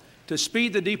more to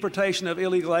speed the deportation of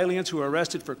illegal aliens who are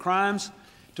arrested for crimes,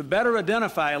 to better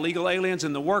identify illegal aliens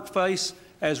in the workplace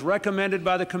as recommended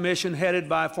by the Commission headed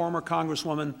by former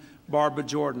Congresswoman Barbara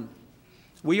Jordan.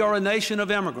 We are a nation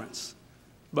of immigrants,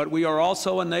 but we are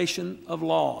also a nation of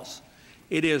laws.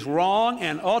 It is wrong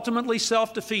and ultimately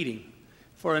self-defeating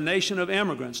for a nation of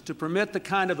immigrants to permit the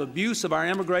kind of abuse of our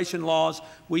immigration laws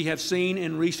we have seen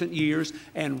in recent years,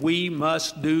 and we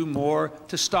must do more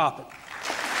to stop it.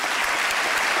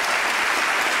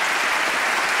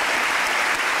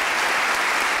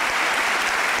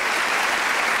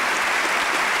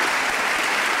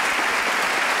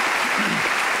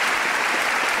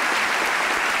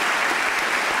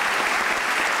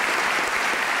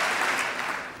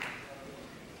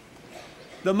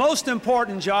 The most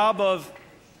important job of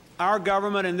our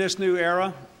government in this new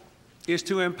era is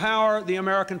to empower the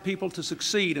American people to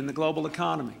succeed in the global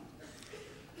economy.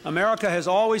 America has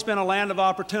always been a land of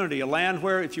opportunity, a land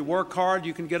where if you work hard,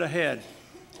 you can get ahead.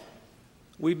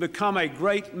 We've become a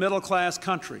great middle-class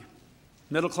country.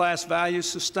 Middle-class values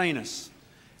sustain us.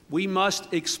 We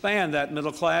must expand that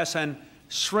middle class and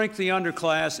shrink the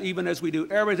underclass, even as we do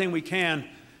everything we can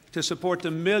to support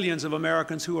the millions of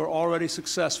Americans who are already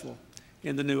successful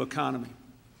in the new economy.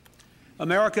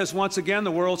 America is once again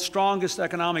the world's strongest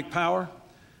economic power.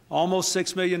 Almost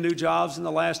 6 million new jobs in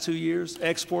the last 2 years,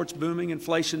 exports booming,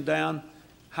 inflation down,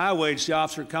 high-wage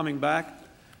jobs are coming back.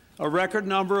 A record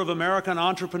number of American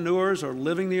entrepreneurs are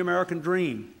living the American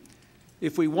dream.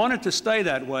 If we want it to stay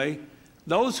that way,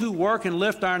 those who work and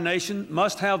lift our nation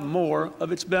must have more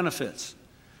of its benefits.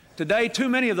 Today, too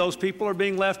many of those people are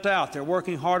being left out. They're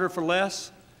working harder for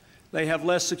less. They have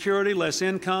less security, less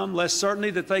income, less certainty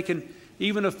that they can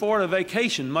even afford a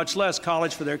vacation, much less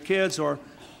college for their kids or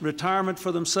retirement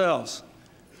for themselves.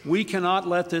 We cannot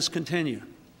let this continue.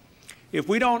 If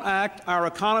we don't act, our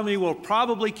economy will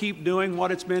probably keep doing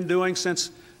what it's been doing since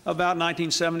about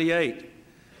 1978,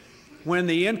 when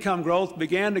the income growth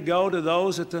began to go to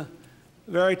those at the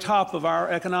very top of our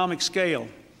economic scale.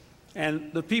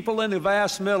 And the people in the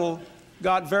vast middle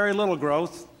got very little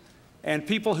growth, and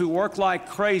people who worked like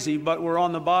crazy but were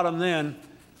on the bottom then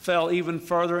fell even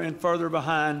further and further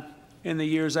behind in the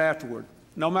years afterward,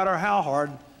 no matter how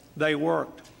hard they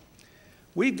worked.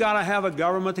 We've got to have a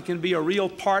government that can be a real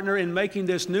partner in making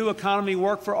this new economy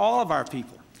work for all of our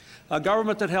people, a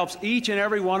government that helps each and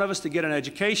every one of us to get an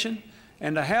education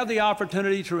and to have the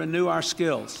opportunity to renew our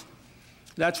skills.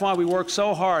 That's why we work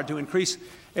so hard to increase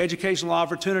educational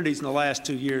opportunities in the last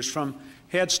 2 years, from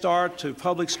Head Start to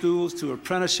public schools to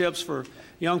apprenticeships for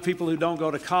young people who don't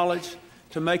go to college,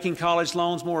 to making college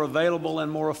loans more available and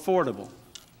more affordable.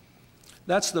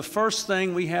 That's the first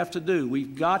thing we have to do.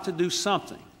 We've got to do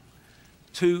something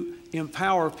to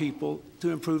empower people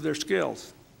to improve their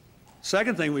skills.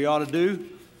 Second thing we ought to do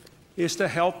is to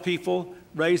help people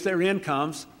raise their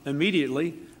incomes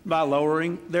immediately by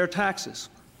lowering their taxes.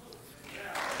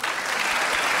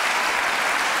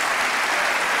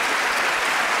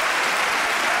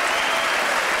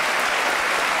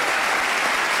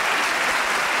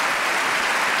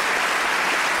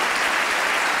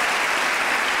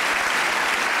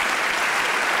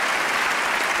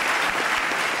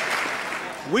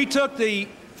 We took the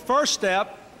first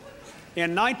step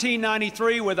in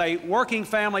 1993 with a working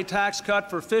family tax cut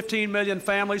for 15 million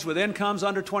families with incomes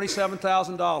under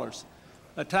 $27,000,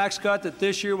 a tax cut that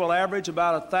this year will average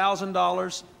about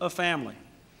 $1,000 a family.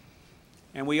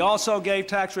 And we also gave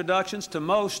tax reductions to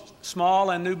most small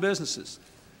and new businesses.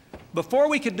 Before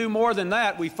we could do more than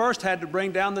that, we first had to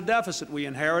bring down the deficit we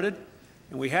inherited,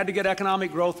 and we had to get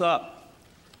economic growth up.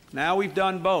 Now we've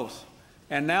done both.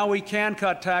 And now we can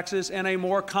cut taxes in a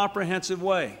more comprehensive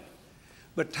way.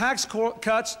 But tax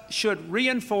cuts should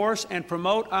reinforce and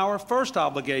promote our first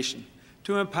obligation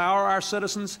to empower our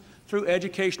citizens through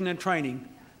education and training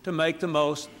to make the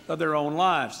most of their own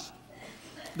lives.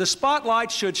 The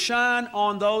spotlight should shine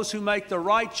on those who make the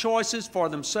right choices for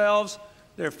themselves,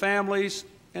 their families,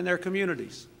 and their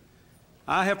communities.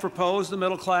 I have proposed the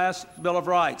Middle Class Bill of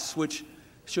Rights, which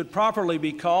should properly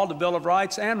be called the Bill of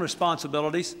Rights and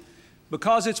Responsibilities,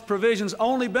 because its provisions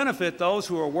only benefit those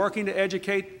who are working to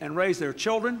educate and raise their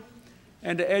children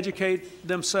and to educate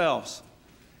themselves.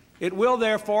 It will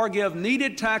therefore give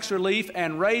needed tax relief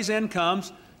and raise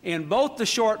incomes in both the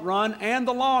short run and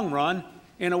the long run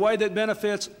in a way that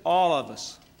benefits all of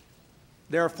us.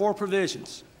 There are 4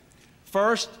 provisions.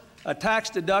 First, a tax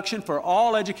deduction for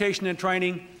all education and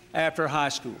training after high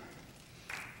school.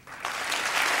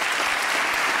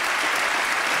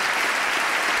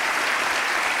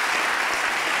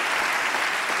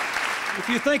 If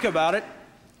you think about it,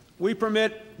 we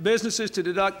permit businesses to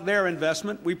deduct their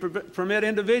investment. We permit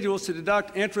individuals to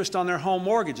deduct interest on their home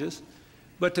mortgages.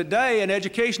 But today, an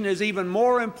education is even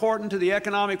more important to the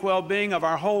economic well-being of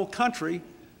our whole country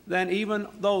than even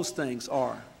those things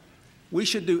are. We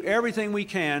should do everything we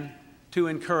can to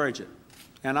encourage it,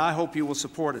 and I hope you will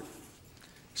support it.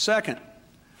 Second,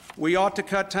 we ought to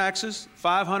cut taxes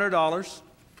 $500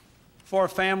 for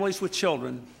families with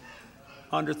children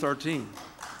under 13.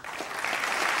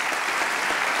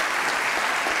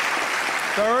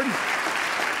 Third,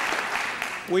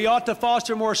 we ought to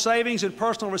foster more savings and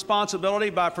personal responsibility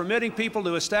by permitting people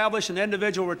to establish an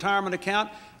individual retirement account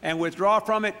and withdraw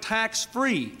from it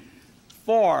tax-free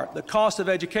for the cost of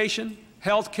education,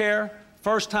 health care,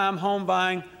 first-time home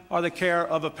buying, or the care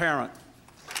of a parent.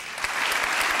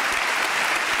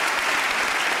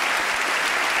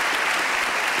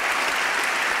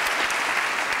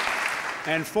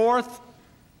 And fourth,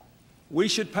 we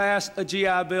should pass a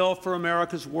GI Bill for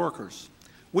America's workers.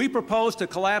 We propose to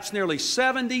collapse nearly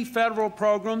 70 federal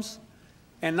programs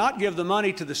and not give the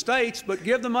money to the states, but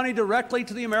give the money directly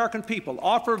to the American people.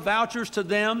 Offer vouchers to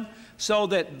them so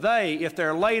that they, if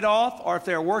they're laid off or if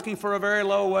they're working for a very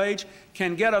low wage,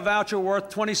 can get a voucher worth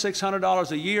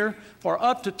 $2,600 a year for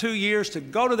up to 2 years to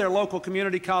go to their local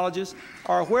community colleges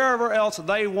or wherever else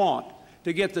they want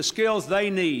to get the skills they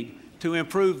need to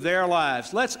improve their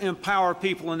lives. Let's empower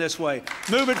people in this way.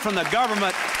 Move it from the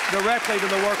government directly to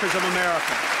the workers of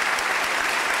America.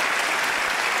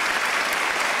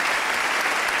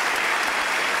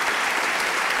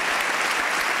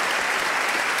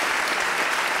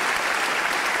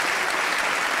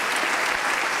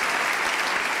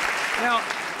 Now,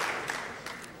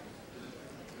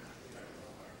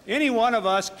 any one of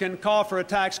us can call for a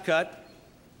tax cut,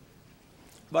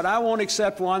 but I won't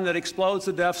accept one that explodes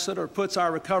the deficit or puts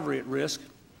our recovery at risk.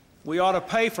 We ought to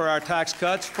pay for our tax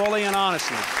cuts fully and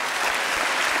honestly.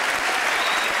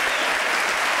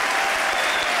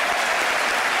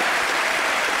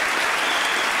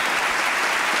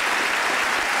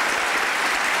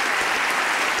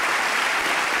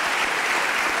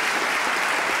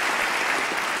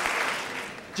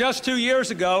 Just 2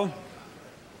 years ago,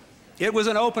 it was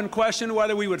an open question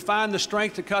whether we would find the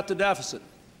strength to cut the deficit.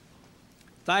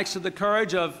 Thanks to the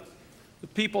courage of the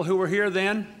people who were here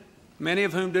then, many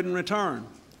of whom didn't return,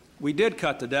 we did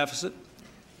cut the deficit.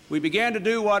 We began to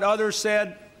do what others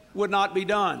said would not be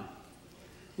done.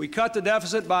 We cut the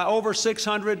deficit by over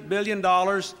 $600 billion,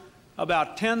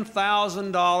 about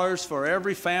 $10,000 for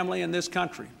every family in this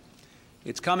country.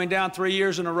 It's coming down 3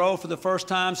 years in a row for the first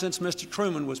time since Mr.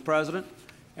 Truman was president,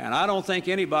 and I don't think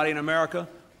anybody in America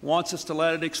wants us to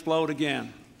let it explode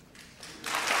again.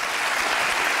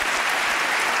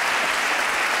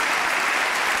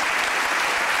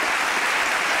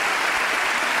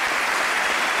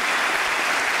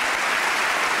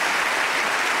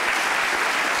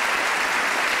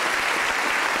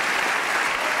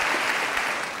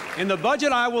 In the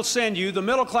budget I will send you, the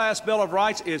Middle Class Bill of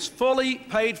Rights is fully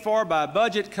paid for by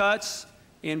budget cuts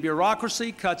in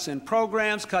bureaucracy, cuts in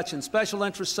programs, cuts in special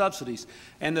interest subsidies.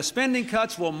 And the spending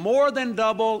cuts will more than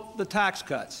double the tax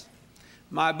cuts.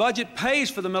 My budget pays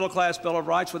for the Middle Class Bill of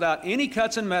Rights without any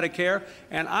cuts in Medicare,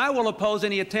 and I will oppose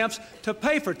any attempts to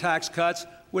pay for tax cuts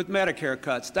with Medicare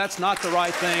cuts. That's not the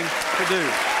right thing to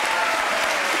do.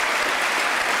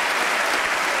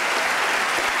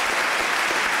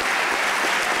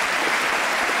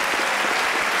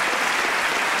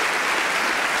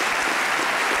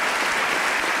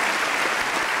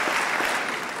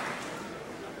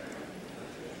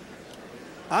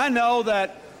 I know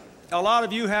that a lot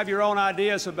of you have your own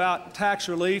ideas about tax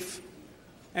relief,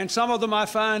 and some of them I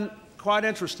find quite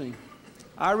interesting.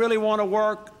 I really want to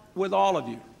work with all of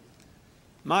you.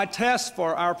 My test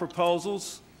for our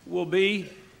proposals will be,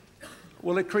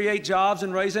 will it create jobs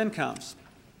and raise incomes?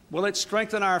 Will it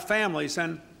strengthen our families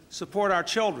and support our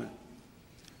children?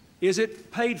 Is it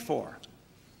paid for?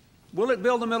 Will it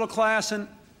build the middle class and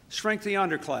shrink the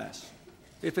underclass?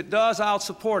 If it does, I'll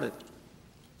support it.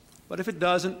 But if it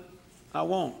doesn't, I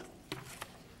won't.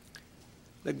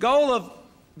 The goal of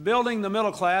building the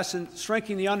middle class and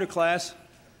shrinking the underclass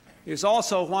is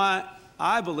also why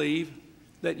I believe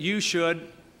that you should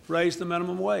raise the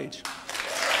minimum wage.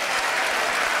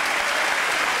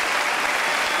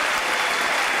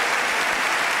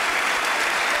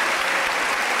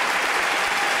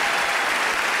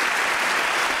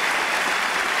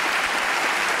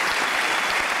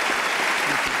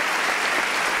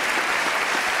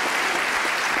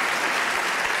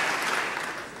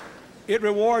 It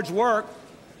rewards work.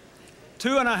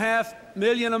 2.5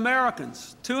 million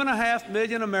Americans, 2.5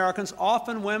 million Americans,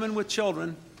 often women with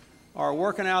children, are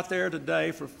working out there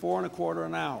today for $4.25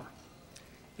 an hour.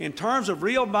 In terms of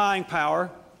real buying power,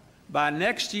 by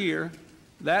next year,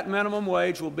 that minimum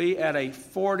wage will be at a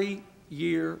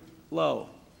 40-year low.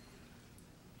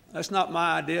 That's not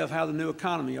my idea of how the new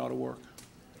economy ought to work.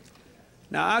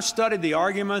 Now, I've studied the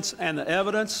arguments and the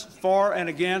evidence for and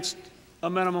against a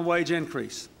minimum wage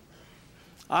increase.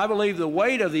 I believe the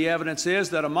weight of the evidence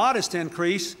is that a modest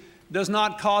increase does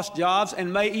not cost jobs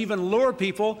and may even lure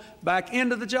people back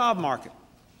into the job market.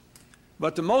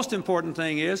 But the most important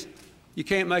thing is you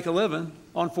can't make a living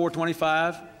on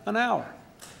 $4.25 an hour.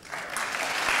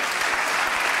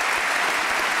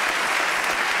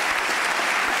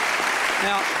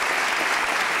 Now,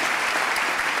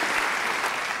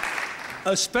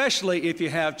 especially if you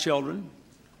have children,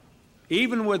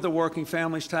 even with the Working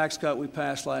Families Tax Cut we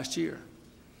passed last year.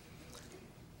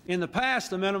 In the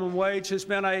past, the minimum wage has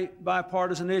been a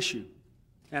bipartisan issue,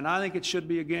 and I think it should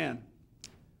be again.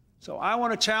 So I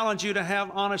want to challenge you to have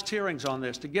honest hearings on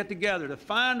this, to get together, to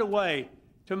find a way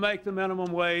to make the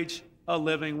minimum wage a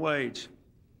living wage.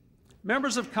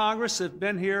 Members of Congress have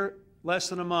been here less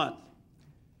than a month,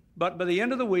 but by the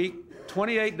end of the week,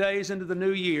 28 days into the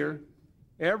new year,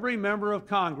 every member of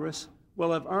Congress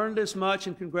will have earned as much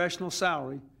in congressional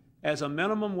salary as a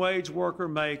minimum wage worker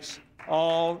makes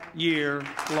all year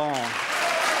long.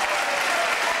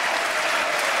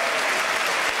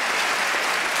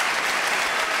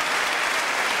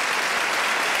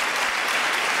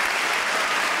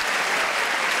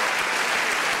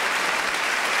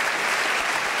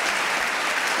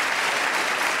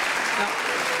 Now,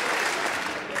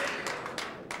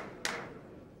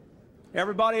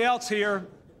 everybody else here,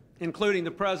 including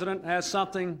the President, has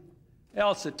something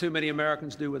else that too many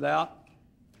Americans do without,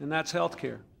 and that's health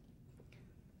care.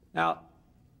 Now,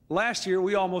 last year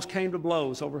we almost came to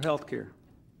blows over health care,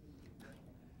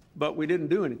 but we didn't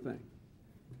do anything.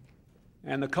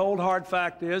 And the cold hard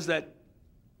fact is that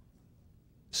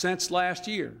since last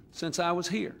year, since I was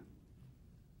here,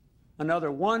 another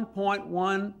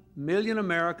 1.1 million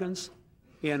Americans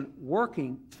in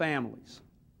working families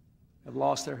have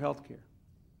lost their health care.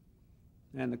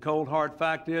 And the cold hard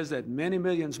fact is that many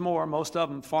millions more, most of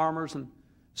them farmers and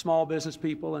small business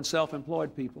people and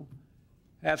self-employed people,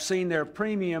 have seen their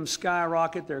premiums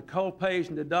skyrocket, their co-pays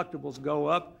and deductibles go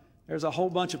up. There's a whole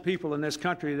bunch of people in this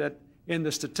country that in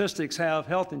the statistics have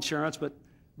health insurance, but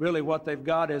really what they've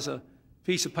got is a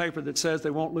piece of paper that says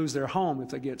they won't lose their home if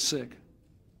they get sick.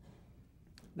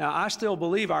 Now, I still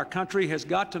believe our country has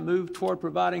got to move toward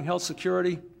providing health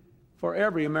security for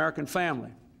every American family.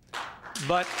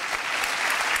 But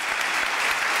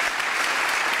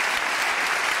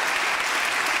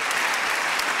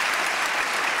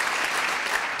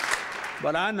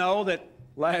I know that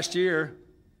last year,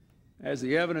 as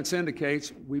the evidence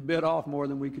indicates, we bit off more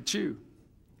than we could chew.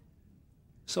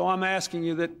 So I'm asking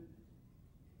you that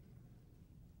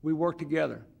we work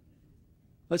together.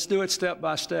 Let's do it step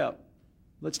by step.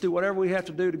 Let's do whatever we have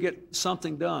to do to get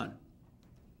something done.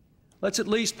 Let's at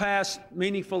least pass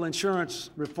meaningful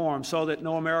insurance reform so that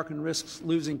no American risks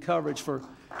losing coverage for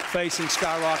facing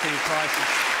skyrocketing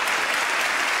prices.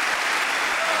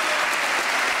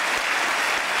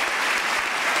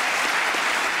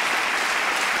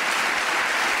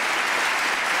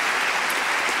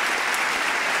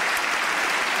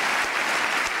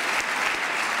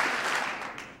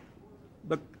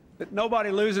 But nobody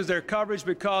loses their coverage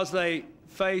because they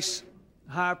face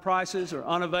high prices or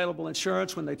unavailable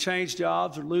insurance when they change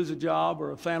jobs or lose a job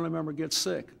or a family member gets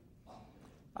sick.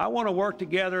 I want to work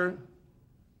together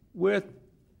with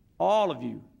all of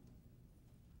you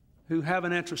who have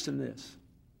an interest in this,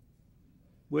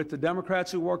 with the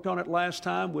Democrats who worked on it last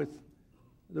time, with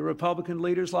the Republican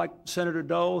leaders like Senator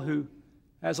Dole, who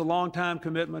has a long-time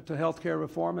commitment to health care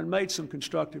reform and made some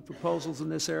constructive proposals in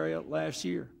this area last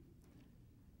year.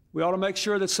 We ought to make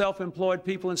sure that self-employed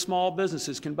people and small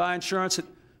businesses can buy insurance at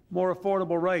more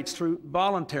affordable rates through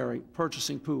voluntary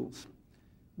purchasing pools.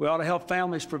 We ought to help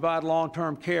families provide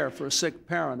long-term care for a sick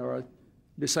parent or a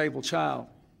disabled child.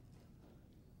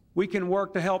 We can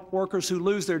work to help workers who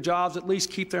lose their jobs at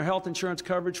least keep their health insurance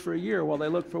coverage for a year while they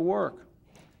look for work.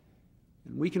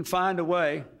 And we can find a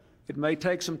way, it may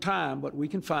take some time, but we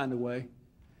can find a way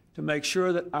to make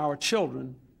sure that our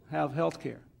children have health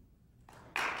care.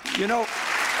 You know,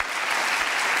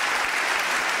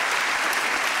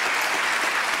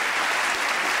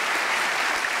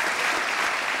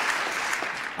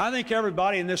 I think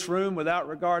everybody in this room, without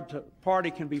regard to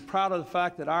party, can be proud of the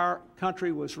fact that our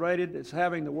country was rated as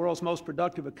having the world's most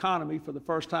productive economy for the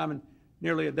first time in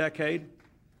nearly a decade.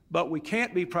 But we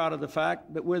can't be proud of the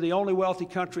fact that we're the only wealthy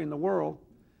country in the world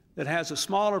that has a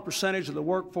smaller percentage of the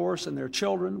workforce and their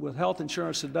children with health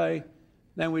insurance today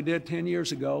than we did 10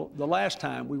 years ago, the last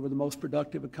time we were the most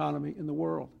productive economy in the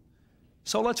world.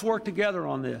 So let's work together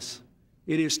on this.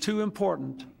 It is too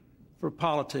important for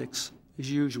politics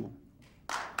as usual.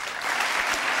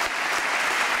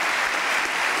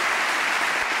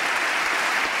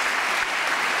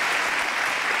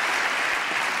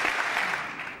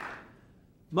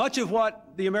 Much of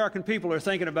what the American people are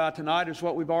thinking about tonight is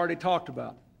what we've already talked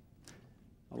about.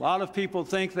 A lot of people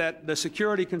think that the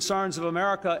security concerns of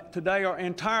America today are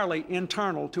entirely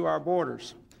internal to our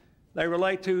borders. They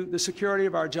relate to the security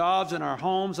of our jobs and our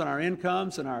homes and our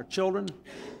incomes and our children,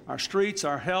 our streets,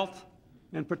 our health,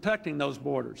 and protecting those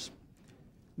borders.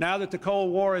 Now that the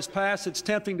Cold War has passed, it's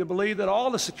tempting to believe that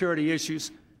all the security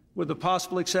issues, with the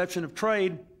possible exception of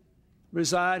trade,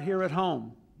 reside here at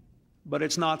home. But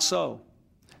it's not so.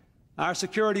 Our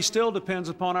security still depends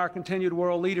upon our continued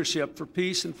world leadership for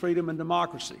peace and freedom and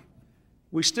democracy.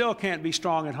 We still can't be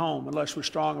strong at home unless we're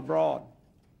strong abroad.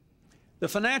 The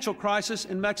financial crisis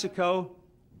in Mexico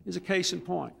is a case in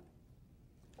point.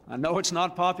 I know it's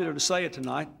not popular to say it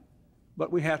tonight,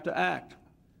 but we have to act.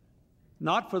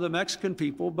 Not for the Mexican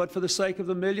people, but for the sake of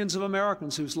the millions of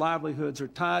Americans whose livelihoods are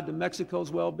tied to Mexico's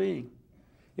well-being.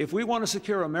 If we want to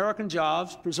secure American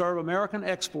jobs, preserve American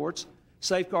exports,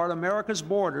 safeguard America's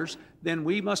borders, then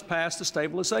we must pass the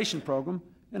stabilization program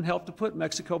and help to put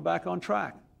Mexico back on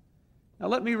track. Now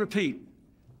let me repeat,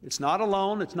 it's not a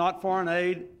loan, it's not foreign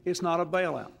aid, it's not a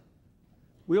bailout.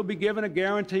 We'll be given a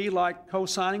guarantee like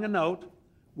co-signing a note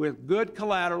with good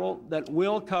collateral that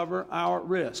will cover our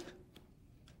risk.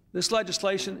 This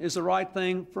legislation is the right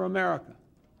thing for America.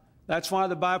 That's why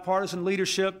the bipartisan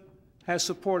leadership has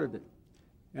supported it.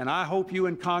 And I hope you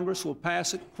in Congress will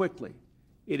pass it quickly.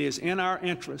 It is in our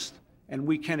interest, and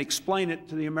we can explain it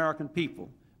to the American people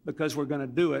because we're going to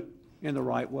do it in the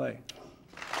right way.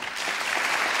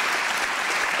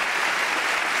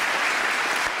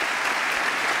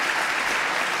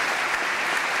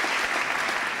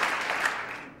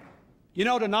 You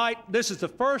know, tonight, this is the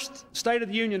first State of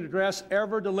the Union address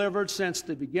ever delivered since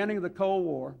the beginning of the Cold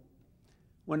War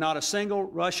when not a single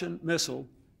Russian missile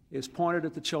is pointed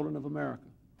at the children of America.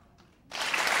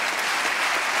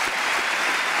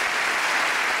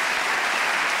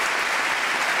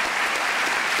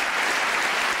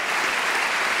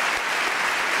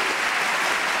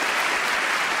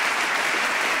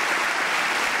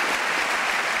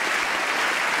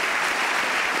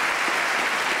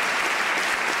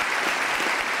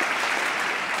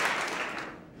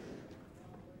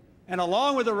 And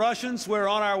along with the Russians, we're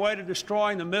on our way to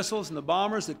destroying the missiles and the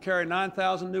bombers that carry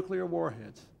 9,000 nuclear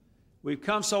warheads. We've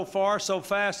come so far, so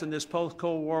fast in this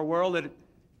post-Cold War world that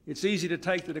it's easy to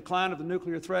take the decline of the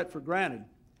nuclear threat for granted.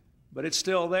 But it's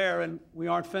still there, and we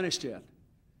aren't finished yet.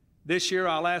 This year,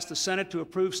 I'll ask the Senate to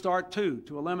approve START II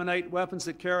to eliminate weapons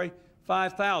that carry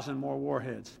 5,000 more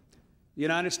warheads. The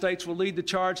United States will lead the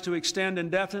charge to extend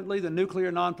indefinitely the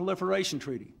Nuclear Non-Proliferation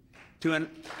Treaty, to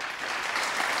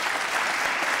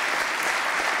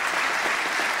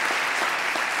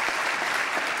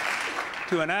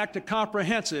enact a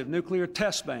comprehensive nuclear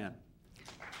test ban,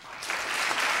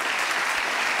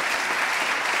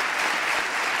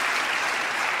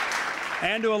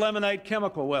 and to eliminate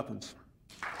chemical weapons.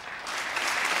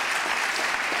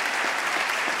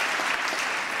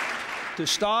 To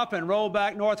stop and roll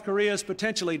back North Korea's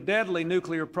potentially deadly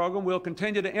nuclear program, we'll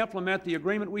continue to implement the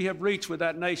agreement we have reached with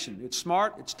that nation. It's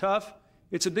smart, it's tough,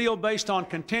 it's a deal based on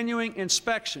continuing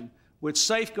inspection with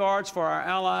safeguards for our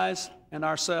allies and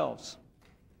ourselves.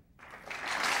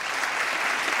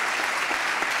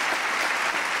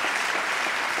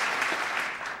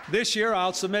 This year,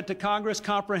 I'll submit to Congress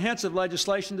comprehensive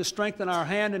legislation to strengthen our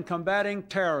hand in combating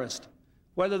terrorists,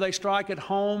 whether they strike at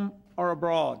home or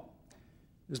abroad.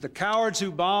 As the cowards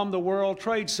who bombed the World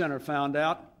Trade Center found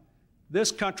out,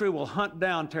 this country will hunt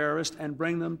down terrorists and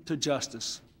bring them to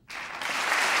justice.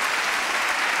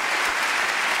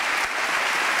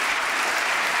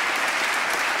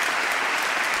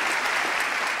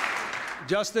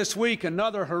 Just this week,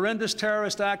 another horrendous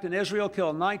terrorist act in Israel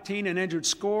killed 19 and injured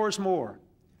scores more.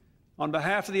 On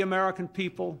behalf of the American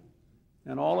people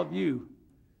and all of you,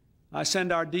 I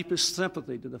send our deepest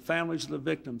sympathy to the families of the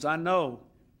victims. I know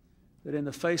that in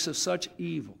the face of such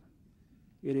evil,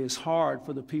 it is hard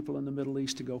for the people in the Middle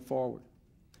East to go forward.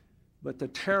 But the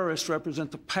terrorists represent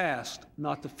the past,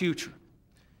 not the future.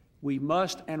 We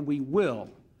must and we will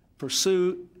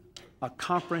pursue a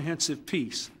comprehensive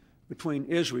peace between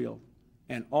Israel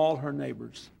and all her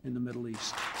neighbors in the Middle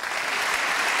East.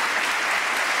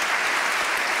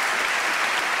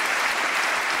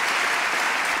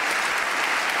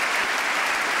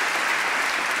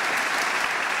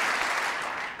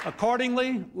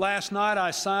 Accordingly, last night I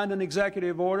signed an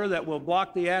executive order that will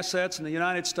block the assets in the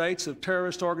United States of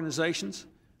terrorist organizations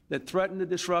that threaten to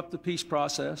disrupt the peace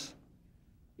process.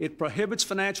 It prohibits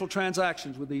financial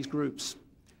transactions with these groups.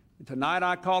 And tonight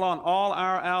I call on all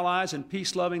our allies and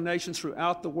peace-loving nations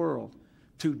throughout the world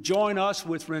to join us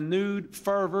with renewed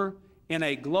fervor in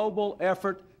a global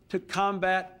effort to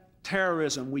combat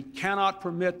terrorism. We cannot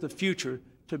permit the future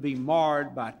to be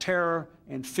marred by terror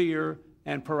and fear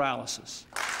and paralysis.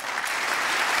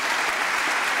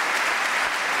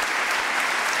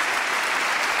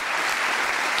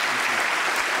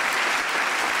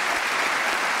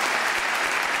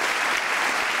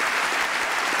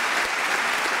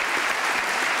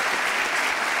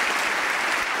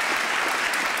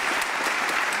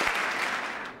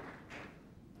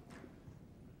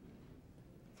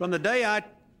 From the day I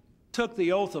took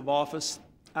the oath of office,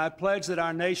 I pledged that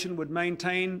our nation would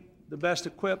maintain the best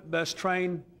equipped, best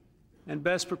trained, and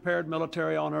best prepared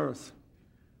military on earth.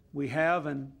 We have,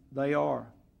 and they are.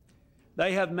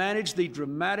 They have managed the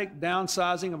dramatic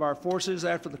downsizing of our forces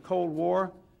after the Cold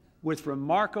War with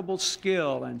remarkable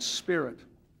skill and spirit.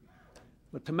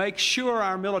 But to make sure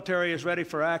our military is ready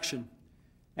for action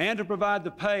and to provide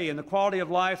the pay and the quality of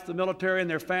life the military and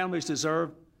their families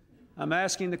deserve, I'm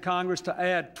asking the Congress to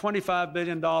add $25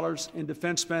 billion in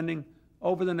defense spending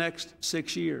over the next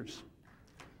 6 years.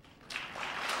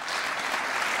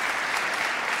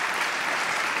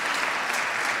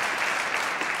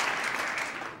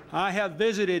 I have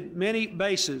visited many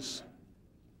bases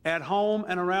at home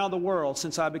and around the world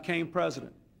since I became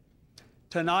president.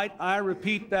 Tonight, I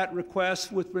repeat that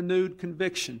request with renewed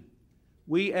conviction.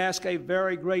 We ask a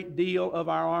very great deal of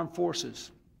our armed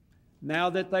forces.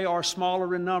 Now that they are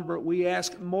smaller in number, we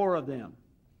ask more of them.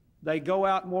 They go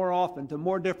out more often to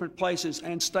more different places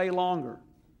and stay longer.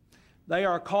 They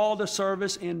are called to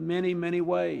service in many, many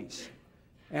ways,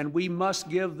 and we must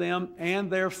give them and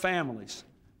their families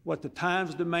what the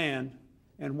times demand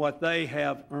and what they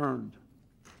have earned.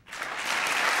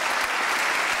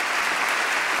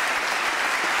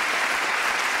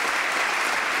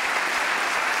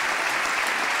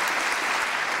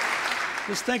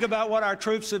 Just think about what our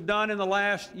troops have done in the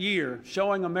last year,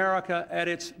 showing America at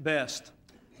its best,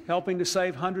 helping to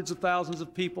save hundreds of thousands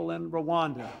of people in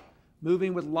Rwanda,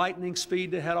 moving with lightning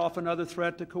speed to head off another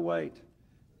threat to Kuwait,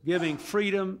 giving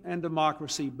freedom and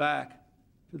democracy back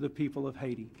to the people of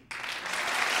Haiti.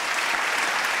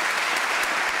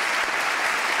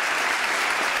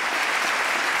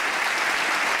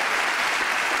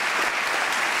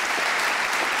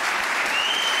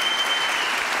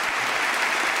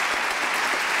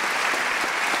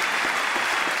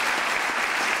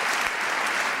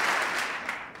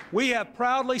 We have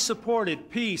proudly supported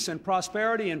peace and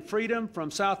prosperity and freedom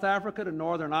from South Africa to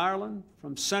Northern Ireland,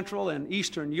 from Central and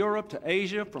Eastern Europe to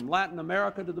Asia, from Latin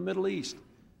America to the Middle East.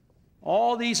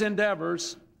 All these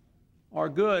endeavors are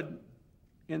good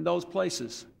in those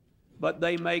places, but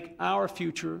they make our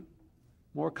future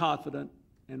more confident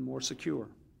and more secure.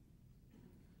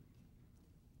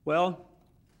 Well,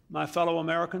 my fellow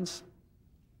Americans,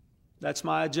 that's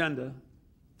my agenda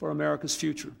for America's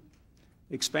future.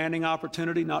 Expanding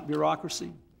opportunity, not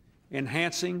bureaucracy,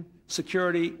 enhancing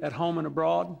security at home and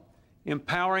abroad,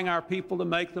 empowering our people to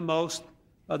make the most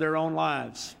of their own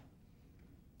lives.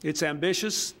 It's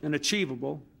ambitious and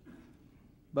achievable,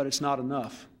 but it's not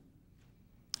enough.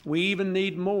 We even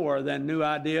need more than new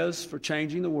ideas for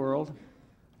changing the world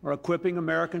or equipping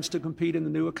Americans to compete in the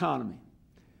new economy.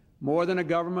 More than a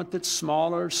government that's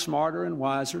smaller, smarter, and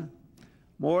wiser.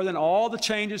 More than all the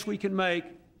changes we can make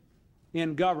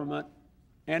in government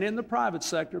and in the private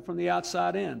sector from the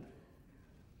outside in.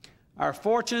 Our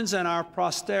fortunes and our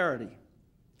posterity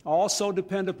also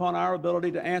depend upon our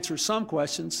ability to answer some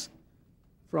questions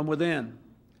from within,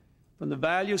 from the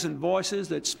values and voices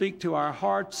that speak to our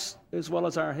hearts as well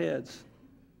as our heads.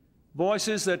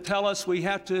 Voices that tell us we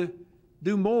have to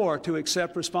do more to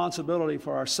accept responsibility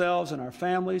for ourselves and our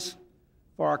families,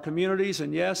 for our communities,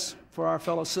 and yes, for our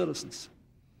fellow citizens.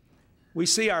 We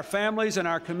see our families and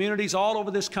our communities all over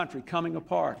this country coming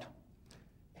apart,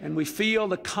 and we feel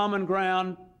the common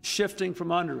ground shifting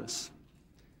from under us.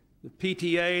 The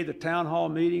PTA, the town hall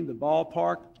meeting, the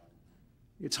ballpark.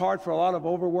 It's hard for a lot of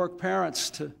overworked parents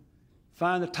to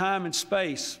find the time and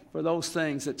space for those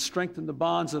things that strengthen the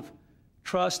bonds of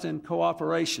trust and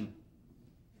cooperation.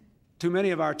 Too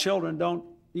many of our children don't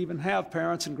even have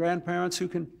parents and grandparents who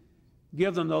can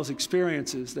give them those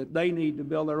experiences that they need to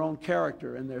build their own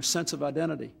character and their sense of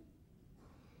identity.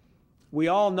 We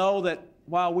all know that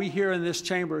while we here in this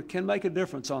chamber can make a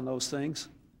difference on those things,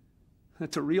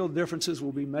 that the real differences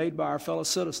will be made by our fellow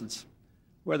citizens,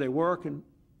 where they work and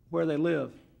where they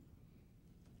live.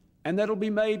 And that'll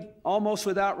be made almost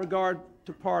without regard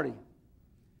to party.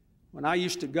 When I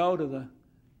used to go to the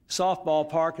softball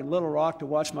park in Little Rock to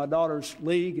watch my daughter's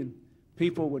league, and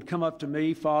people would come up to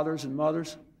me, fathers and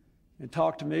mothers, and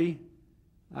talk to me,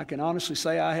 I can honestly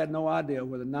say I had no idea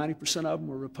whether 90% of them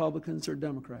were Republicans or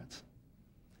Democrats.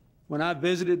 When I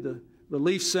visited the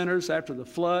relief centers after the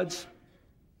floods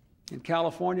in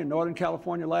California, Northern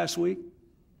California last week,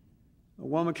 a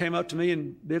woman came up to me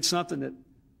and did something that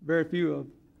very few of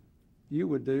you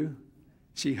would do.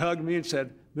 She hugged me and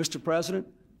said, "Mr. President,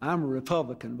 I'm a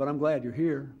Republican, but I'm glad you're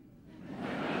here."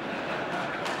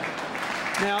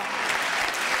 Now,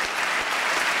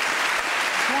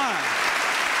 why?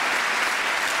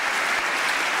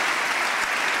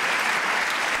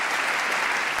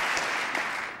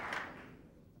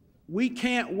 We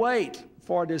can't wait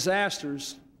for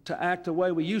disasters to act the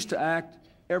way we used to act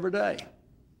every day.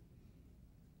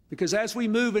 Because as we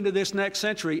move into this next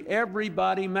century,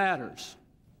 everybody matters.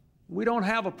 We don't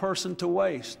have a person to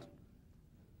waste.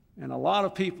 And a lot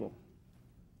of people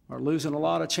are losing a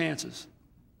lot of chances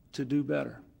to do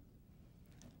better.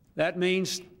 That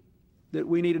means that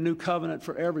we need a new covenant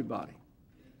for everybody.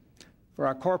 For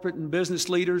our corporate and business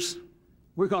leaders,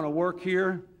 we're going to work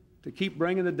here to keep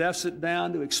bringing the deficit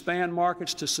down, to expand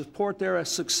markets, to support their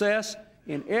success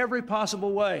in every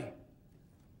possible way.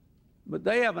 But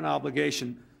they have an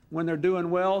obligation, when they're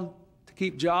doing well, to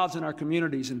keep jobs in our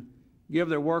communities and give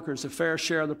their workers a fair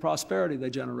share of the prosperity they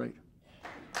generate.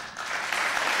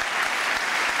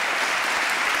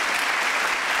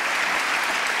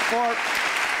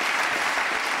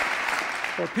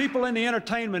 For people in the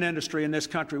entertainment industry in this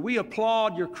country, we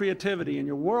applaud your creativity and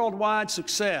your worldwide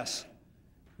success,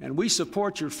 and we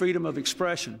support your freedom of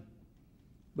expression.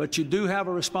 But you do have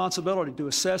a responsibility to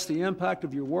assess the impact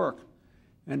of your work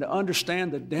and to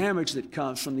understand the damage that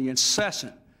comes from the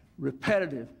incessant,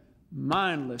 repetitive,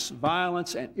 mindless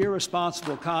violence and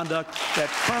irresponsible conduct that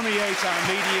permeates our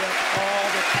media all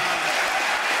the time.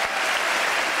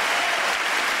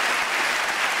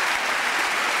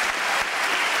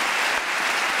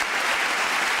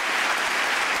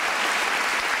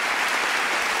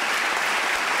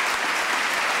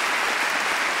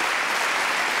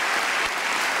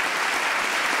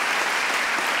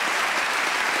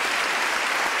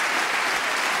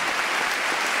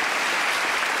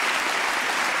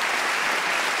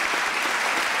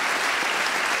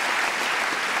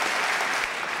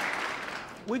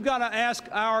 We've got to ask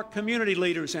our community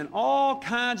leaders in all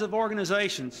kinds of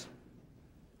organizations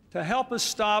to help us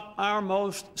stop our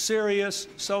most serious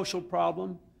social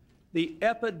problem, the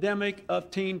epidemic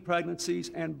of teen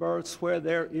pregnancies and births where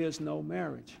there is no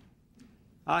marriage.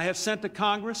 I have sent to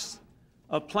Congress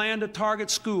a plan to target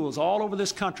schools all over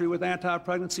this country with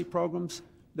anti-pregnancy programs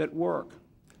that work.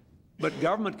 But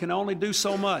government can only do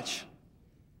so much.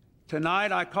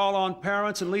 Tonight, I call on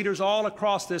parents and leaders all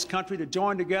across this country to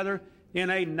join together in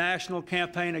a national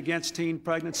campaign against teen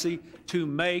pregnancy to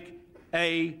make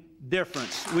a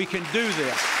difference. We can do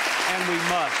this, and we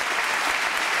must.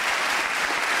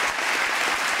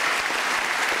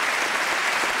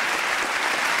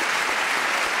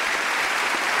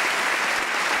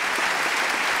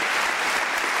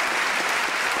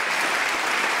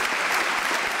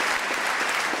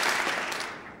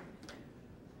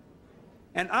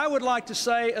 And I would like to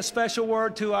say a special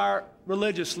word to our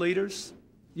religious leaders.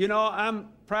 You know, I'm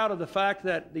proud of the fact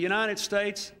that the United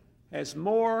States has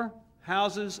more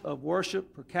houses of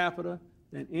worship per capita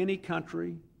than any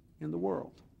country in the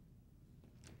world.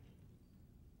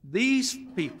 These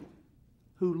people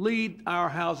who lead our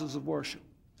houses of worship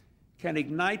can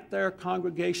ignite their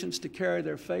congregations to carry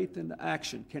their faith into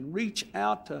action, can reach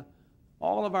out to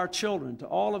all of our children, to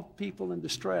all of people in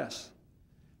distress,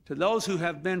 to those who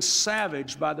have been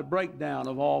savaged by the breakdown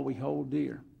of all we hold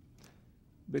dear.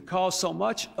 Because so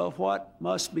much of what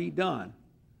must be done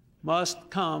must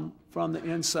come from the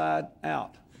inside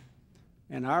out.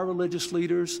 And our religious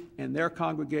leaders and their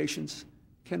congregations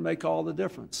can make all the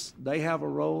difference. They have a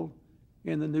role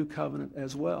in the new covenant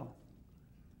as well.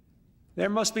 There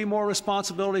must be more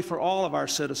responsibility for all of our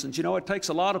citizens. You know, it takes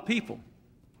a lot of people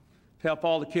to help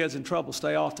all the kids in trouble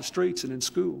stay off the streets and in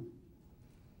school.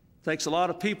 It takes a lot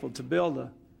of people to build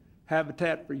the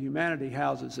Habitat for Humanity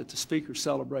houses that the Speaker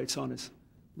celebrates on his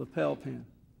lapel pin.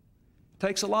 It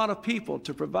takes a lot of people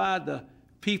to provide the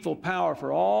people power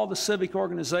for all the civic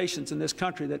organizations in this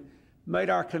country that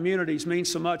made our communities mean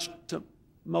so much to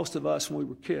most of us when we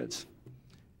were kids.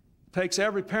 It takes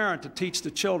every parent to teach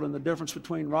the children the difference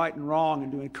between right and wrong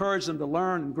and to encourage them to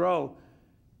learn and grow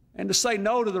and to say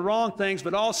no to the wrong things,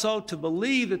 but also to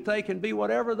believe that they can be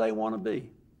whatever they want to be.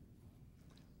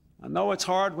 I know it's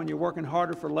hard when you're working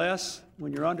harder for less,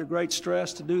 when you're under great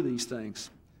stress to do these things.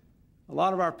 A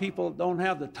lot of our people don't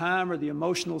have the time or the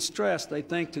emotional stress, they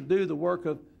think, to do the work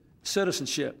of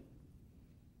citizenship.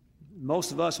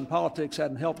 Most of us in politics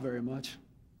hadn't helped very much.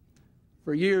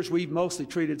 For years, we've mostly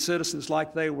treated citizens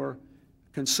like they were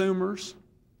consumers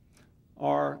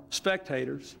or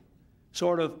spectators,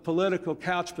 sort of political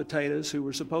couch potatoes who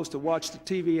were supposed to watch the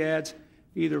TV ads,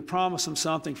 either promise them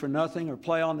something for nothing or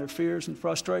play on their fears and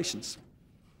frustrations.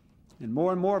 And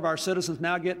more of our citizens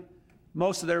now get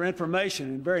most of their information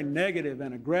in very negative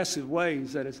and aggressive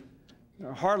ways that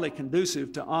are hardly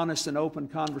conducive to honest and open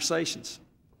conversations.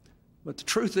 But the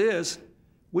truth is,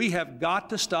 we have got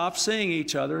to stop seeing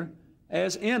each other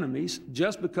as enemies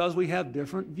just because we have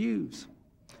different views.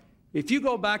 If you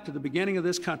go back to the beginning of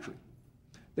this country,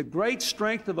 the great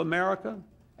strength of America,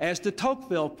 as de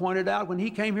Tocqueville pointed out when he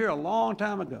came here a long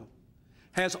time ago,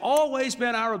 has always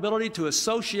been our ability to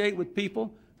associate with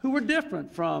people who were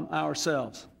different from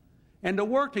ourselves and to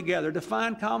work together to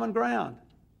find common ground.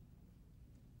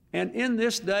 And in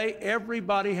this day,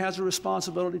 everybody has a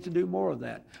responsibility to do more of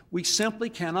that. We simply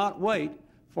cannot wait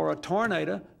for a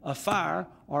tornado, a fire,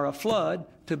 or a flood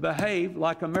to behave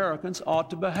like Americans ought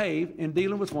to behave in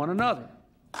dealing with one another.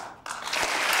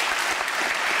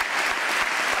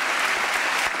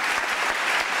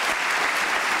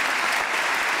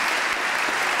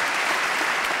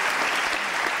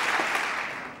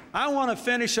 I want to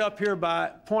finish up here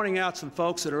by pointing out some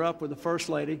folks that are up with the First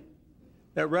Lady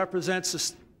that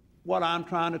represents what I'm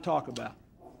trying to talk about.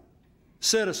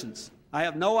 Citizens. I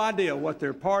have no idea what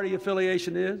their party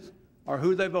affiliation is or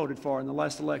who they voted for in the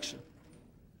last election,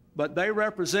 but they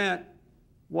represent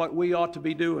what we ought to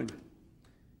be doing.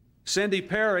 Cindy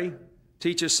Perry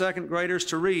teaches second graders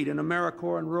to read in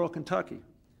AmeriCorps in rural Kentucky.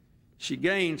 She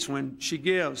gains when she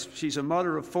gives. She's a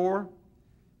mother of 4.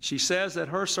 She says that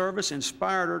her service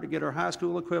inspired her to get her high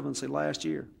school equivalency last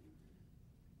year.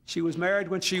 She was married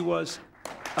when she was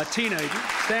a teenager.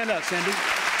 Stand up, Cindy.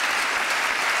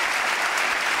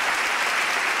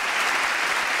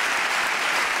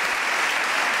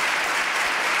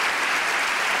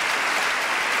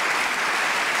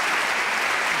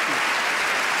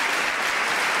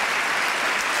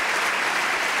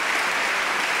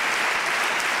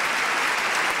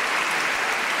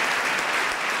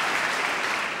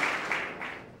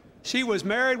 She was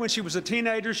married when she was a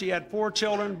teenager. She had 4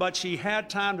 children, but she had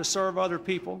time to serve other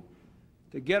people,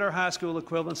 to get her high school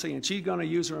equivalency, and she's going to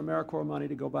use her AmeriCorps money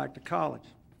to go back to college.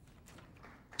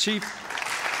 Chief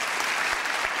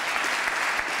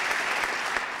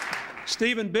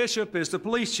Stephen Bishop is the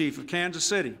police chief of Kansas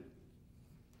City.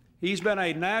 He's been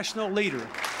a national leader.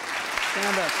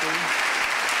 Stand up, Stephen.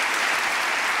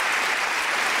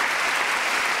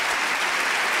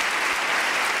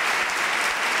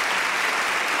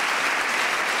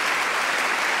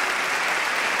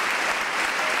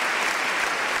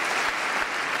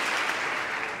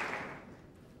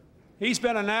 He's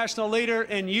been a national leader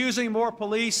in using more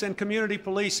police and community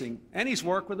policing, and he's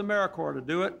worked with AmeriCorps to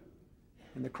do it.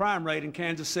 And the crime rate in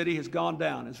Kansas City has gone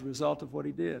down as a result of what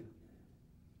he did.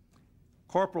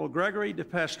 Corporal Gregory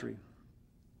DePestri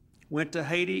went to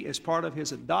Haiti as part of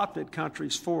his adopted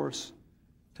country's force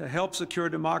to help secure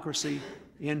democracy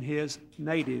in his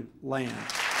native land.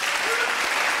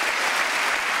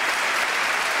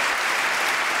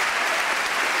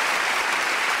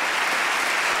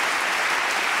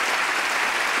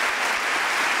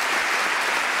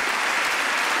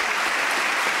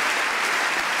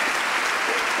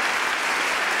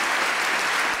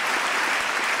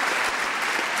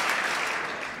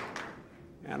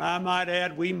 And I might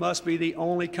add, we must be the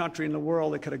only country in the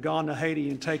world that could have gone to Haiti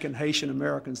and taken Haitian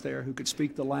Americans there who could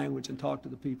speak the language and talk to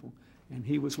the people. And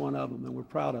he was one of them, and we're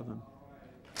proud of him.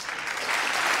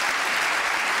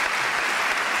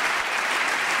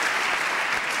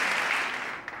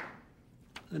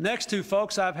 The next two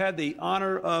folks I've had the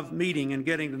honor of meeting and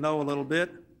getting to know a little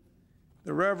bit.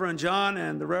 The Reverend John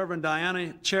and the Reverend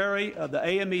Diana Cherry of the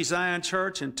AME Zion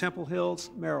Church in Temple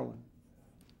Hills, Maryland.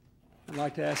 I'd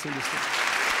like to ask them to stand.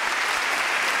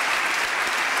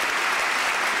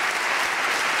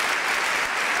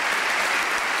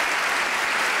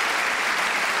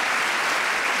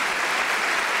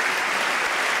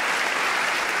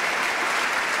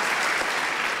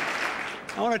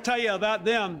 I want to tell you about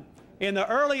them. In the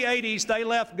early 80s, they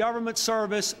left government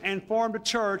service and formed a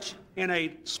church in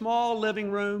a small living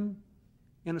room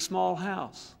in a small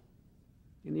house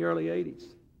in the early 80s.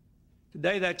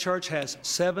 Today, that church has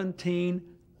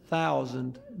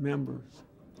 17,000 members.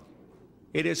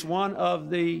 It is one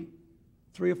of the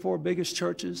 3 or 4 biggest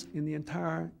churches in the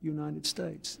entire United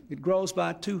States. It grows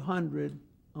by 200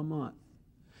 a month.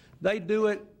 They do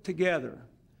it together.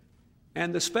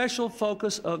 And the special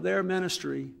focus of their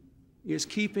ministry is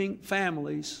keeping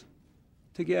families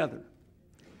together.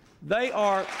 They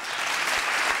are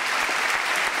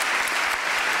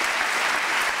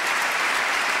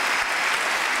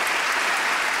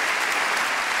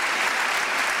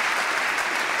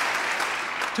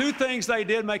two things they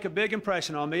did make a big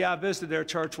impression on me. I visited their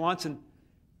church once, and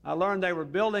I learned they were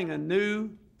building a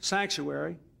new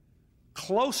sanctuary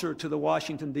closer to the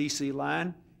Washington, D.C.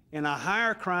 line in a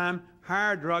higher crime,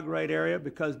 higher drug rate area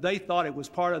because they thought it was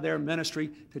part of their ministry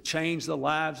to change the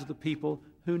lives of the people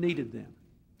who needed them.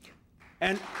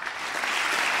 And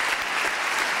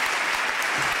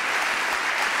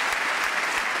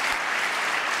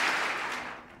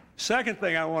second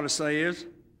thing I want to say is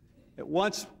that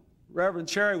once Reverend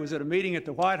Cherry was at a meeting at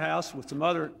the White House with some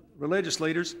other religious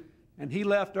leaders, and he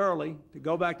left early to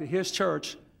go back to his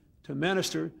church to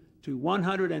minister to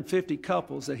 150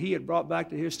 couples that he had brought back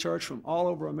to his church from all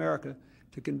over America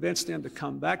to convince them to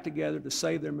come back together to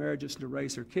save their marriages and to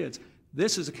raise their kids.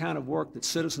 This is the kind of work that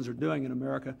citizens are doing in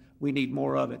America. We need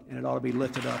more of it, and it ought to be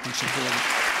lifted up and supported.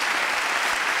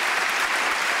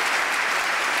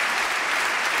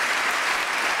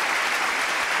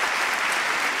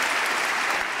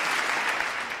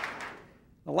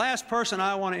 The last person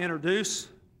I want to introduce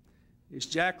is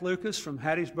Jack Lucas from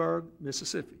Hattiesburg,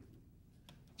 Mississippi.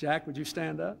 Jack, would you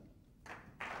stand up?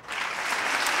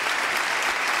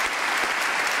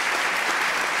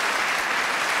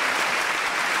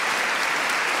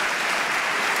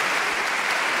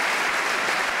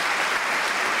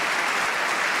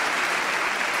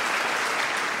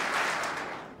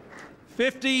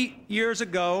 "50 years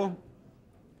ago,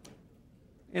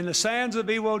 in the sands of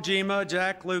Iwo Jima,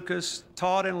 Jack Lucas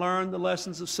taught and learned the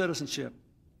lessons of citizenship.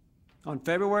 On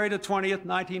February the 20th,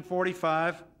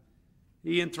 1945,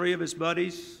 he and 3 of his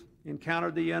buddies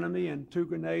encountered the enemy and 2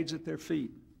 grenades at their feet.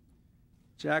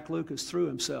 Jack Lucas threw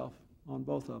himself on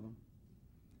both of them.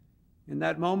 In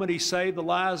that moment, he saved the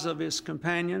lives of his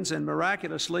companions, and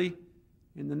miraculously,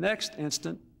 in the next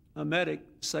instant, a medic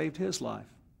saved his life.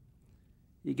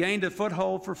 He gained a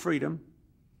foothold for freedom,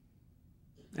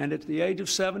 and at the age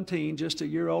of 17, just a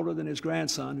year older than his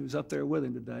grandson, who's up there with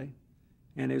him today,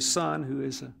 and his son, who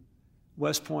is a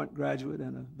West Point graduate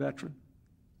and a veteran.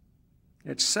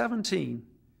 At 17,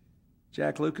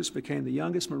 Jack Lucas became the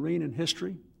youngest Marine in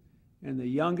history and the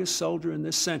youngest soldier in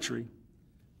this century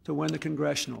to win the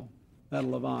Congressional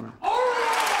Medal of Honor.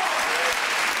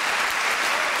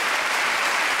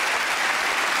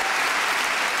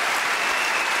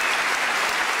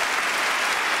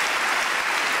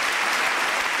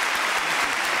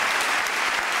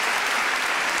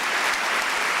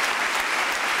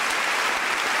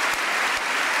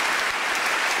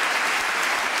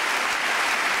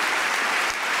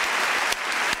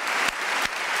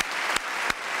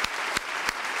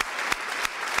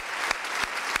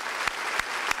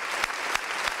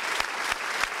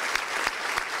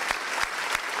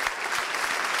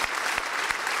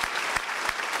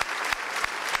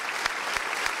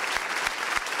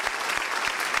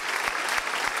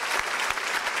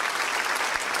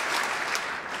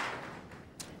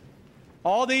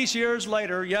 All these years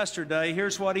later, yesterday,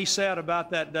 here's what he said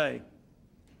about that day.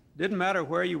 Didn't matter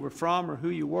where you were from or who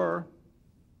you were,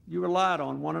 you relied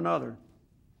on one another.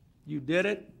 You did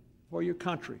it for your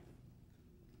country.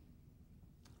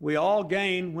 We all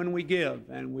gain when we give,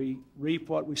 and we reap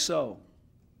what we sow.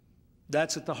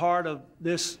 That's at the heart of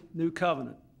this new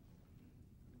covenant.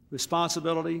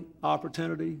 Responsibility,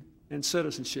 opportunity, and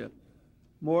citizenship.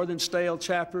 More than stale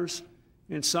chapters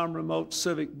in some remote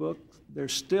civic book,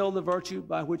 there's still the virtue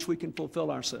by which we can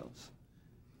fulfill ourselves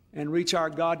and reach our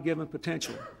God-given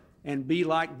potential and be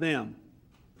like them,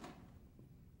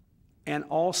 and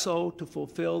also to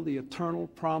fulfill the eternal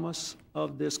promise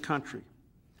of this country,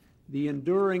 the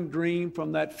enduring dream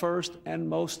from that first and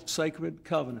most sacred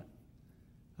covenant.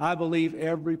 I believe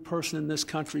every person in this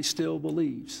country still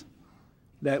believes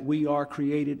that we are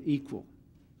created equal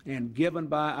and given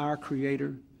by our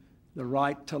Creator the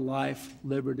right to life,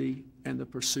 liberty, and the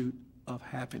pursuit of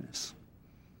happiness.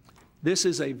 This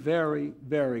is a very,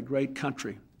 very great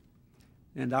country,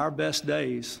 and our best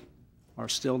days are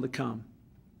still to come.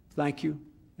 Thank you,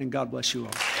 and God bless you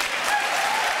all.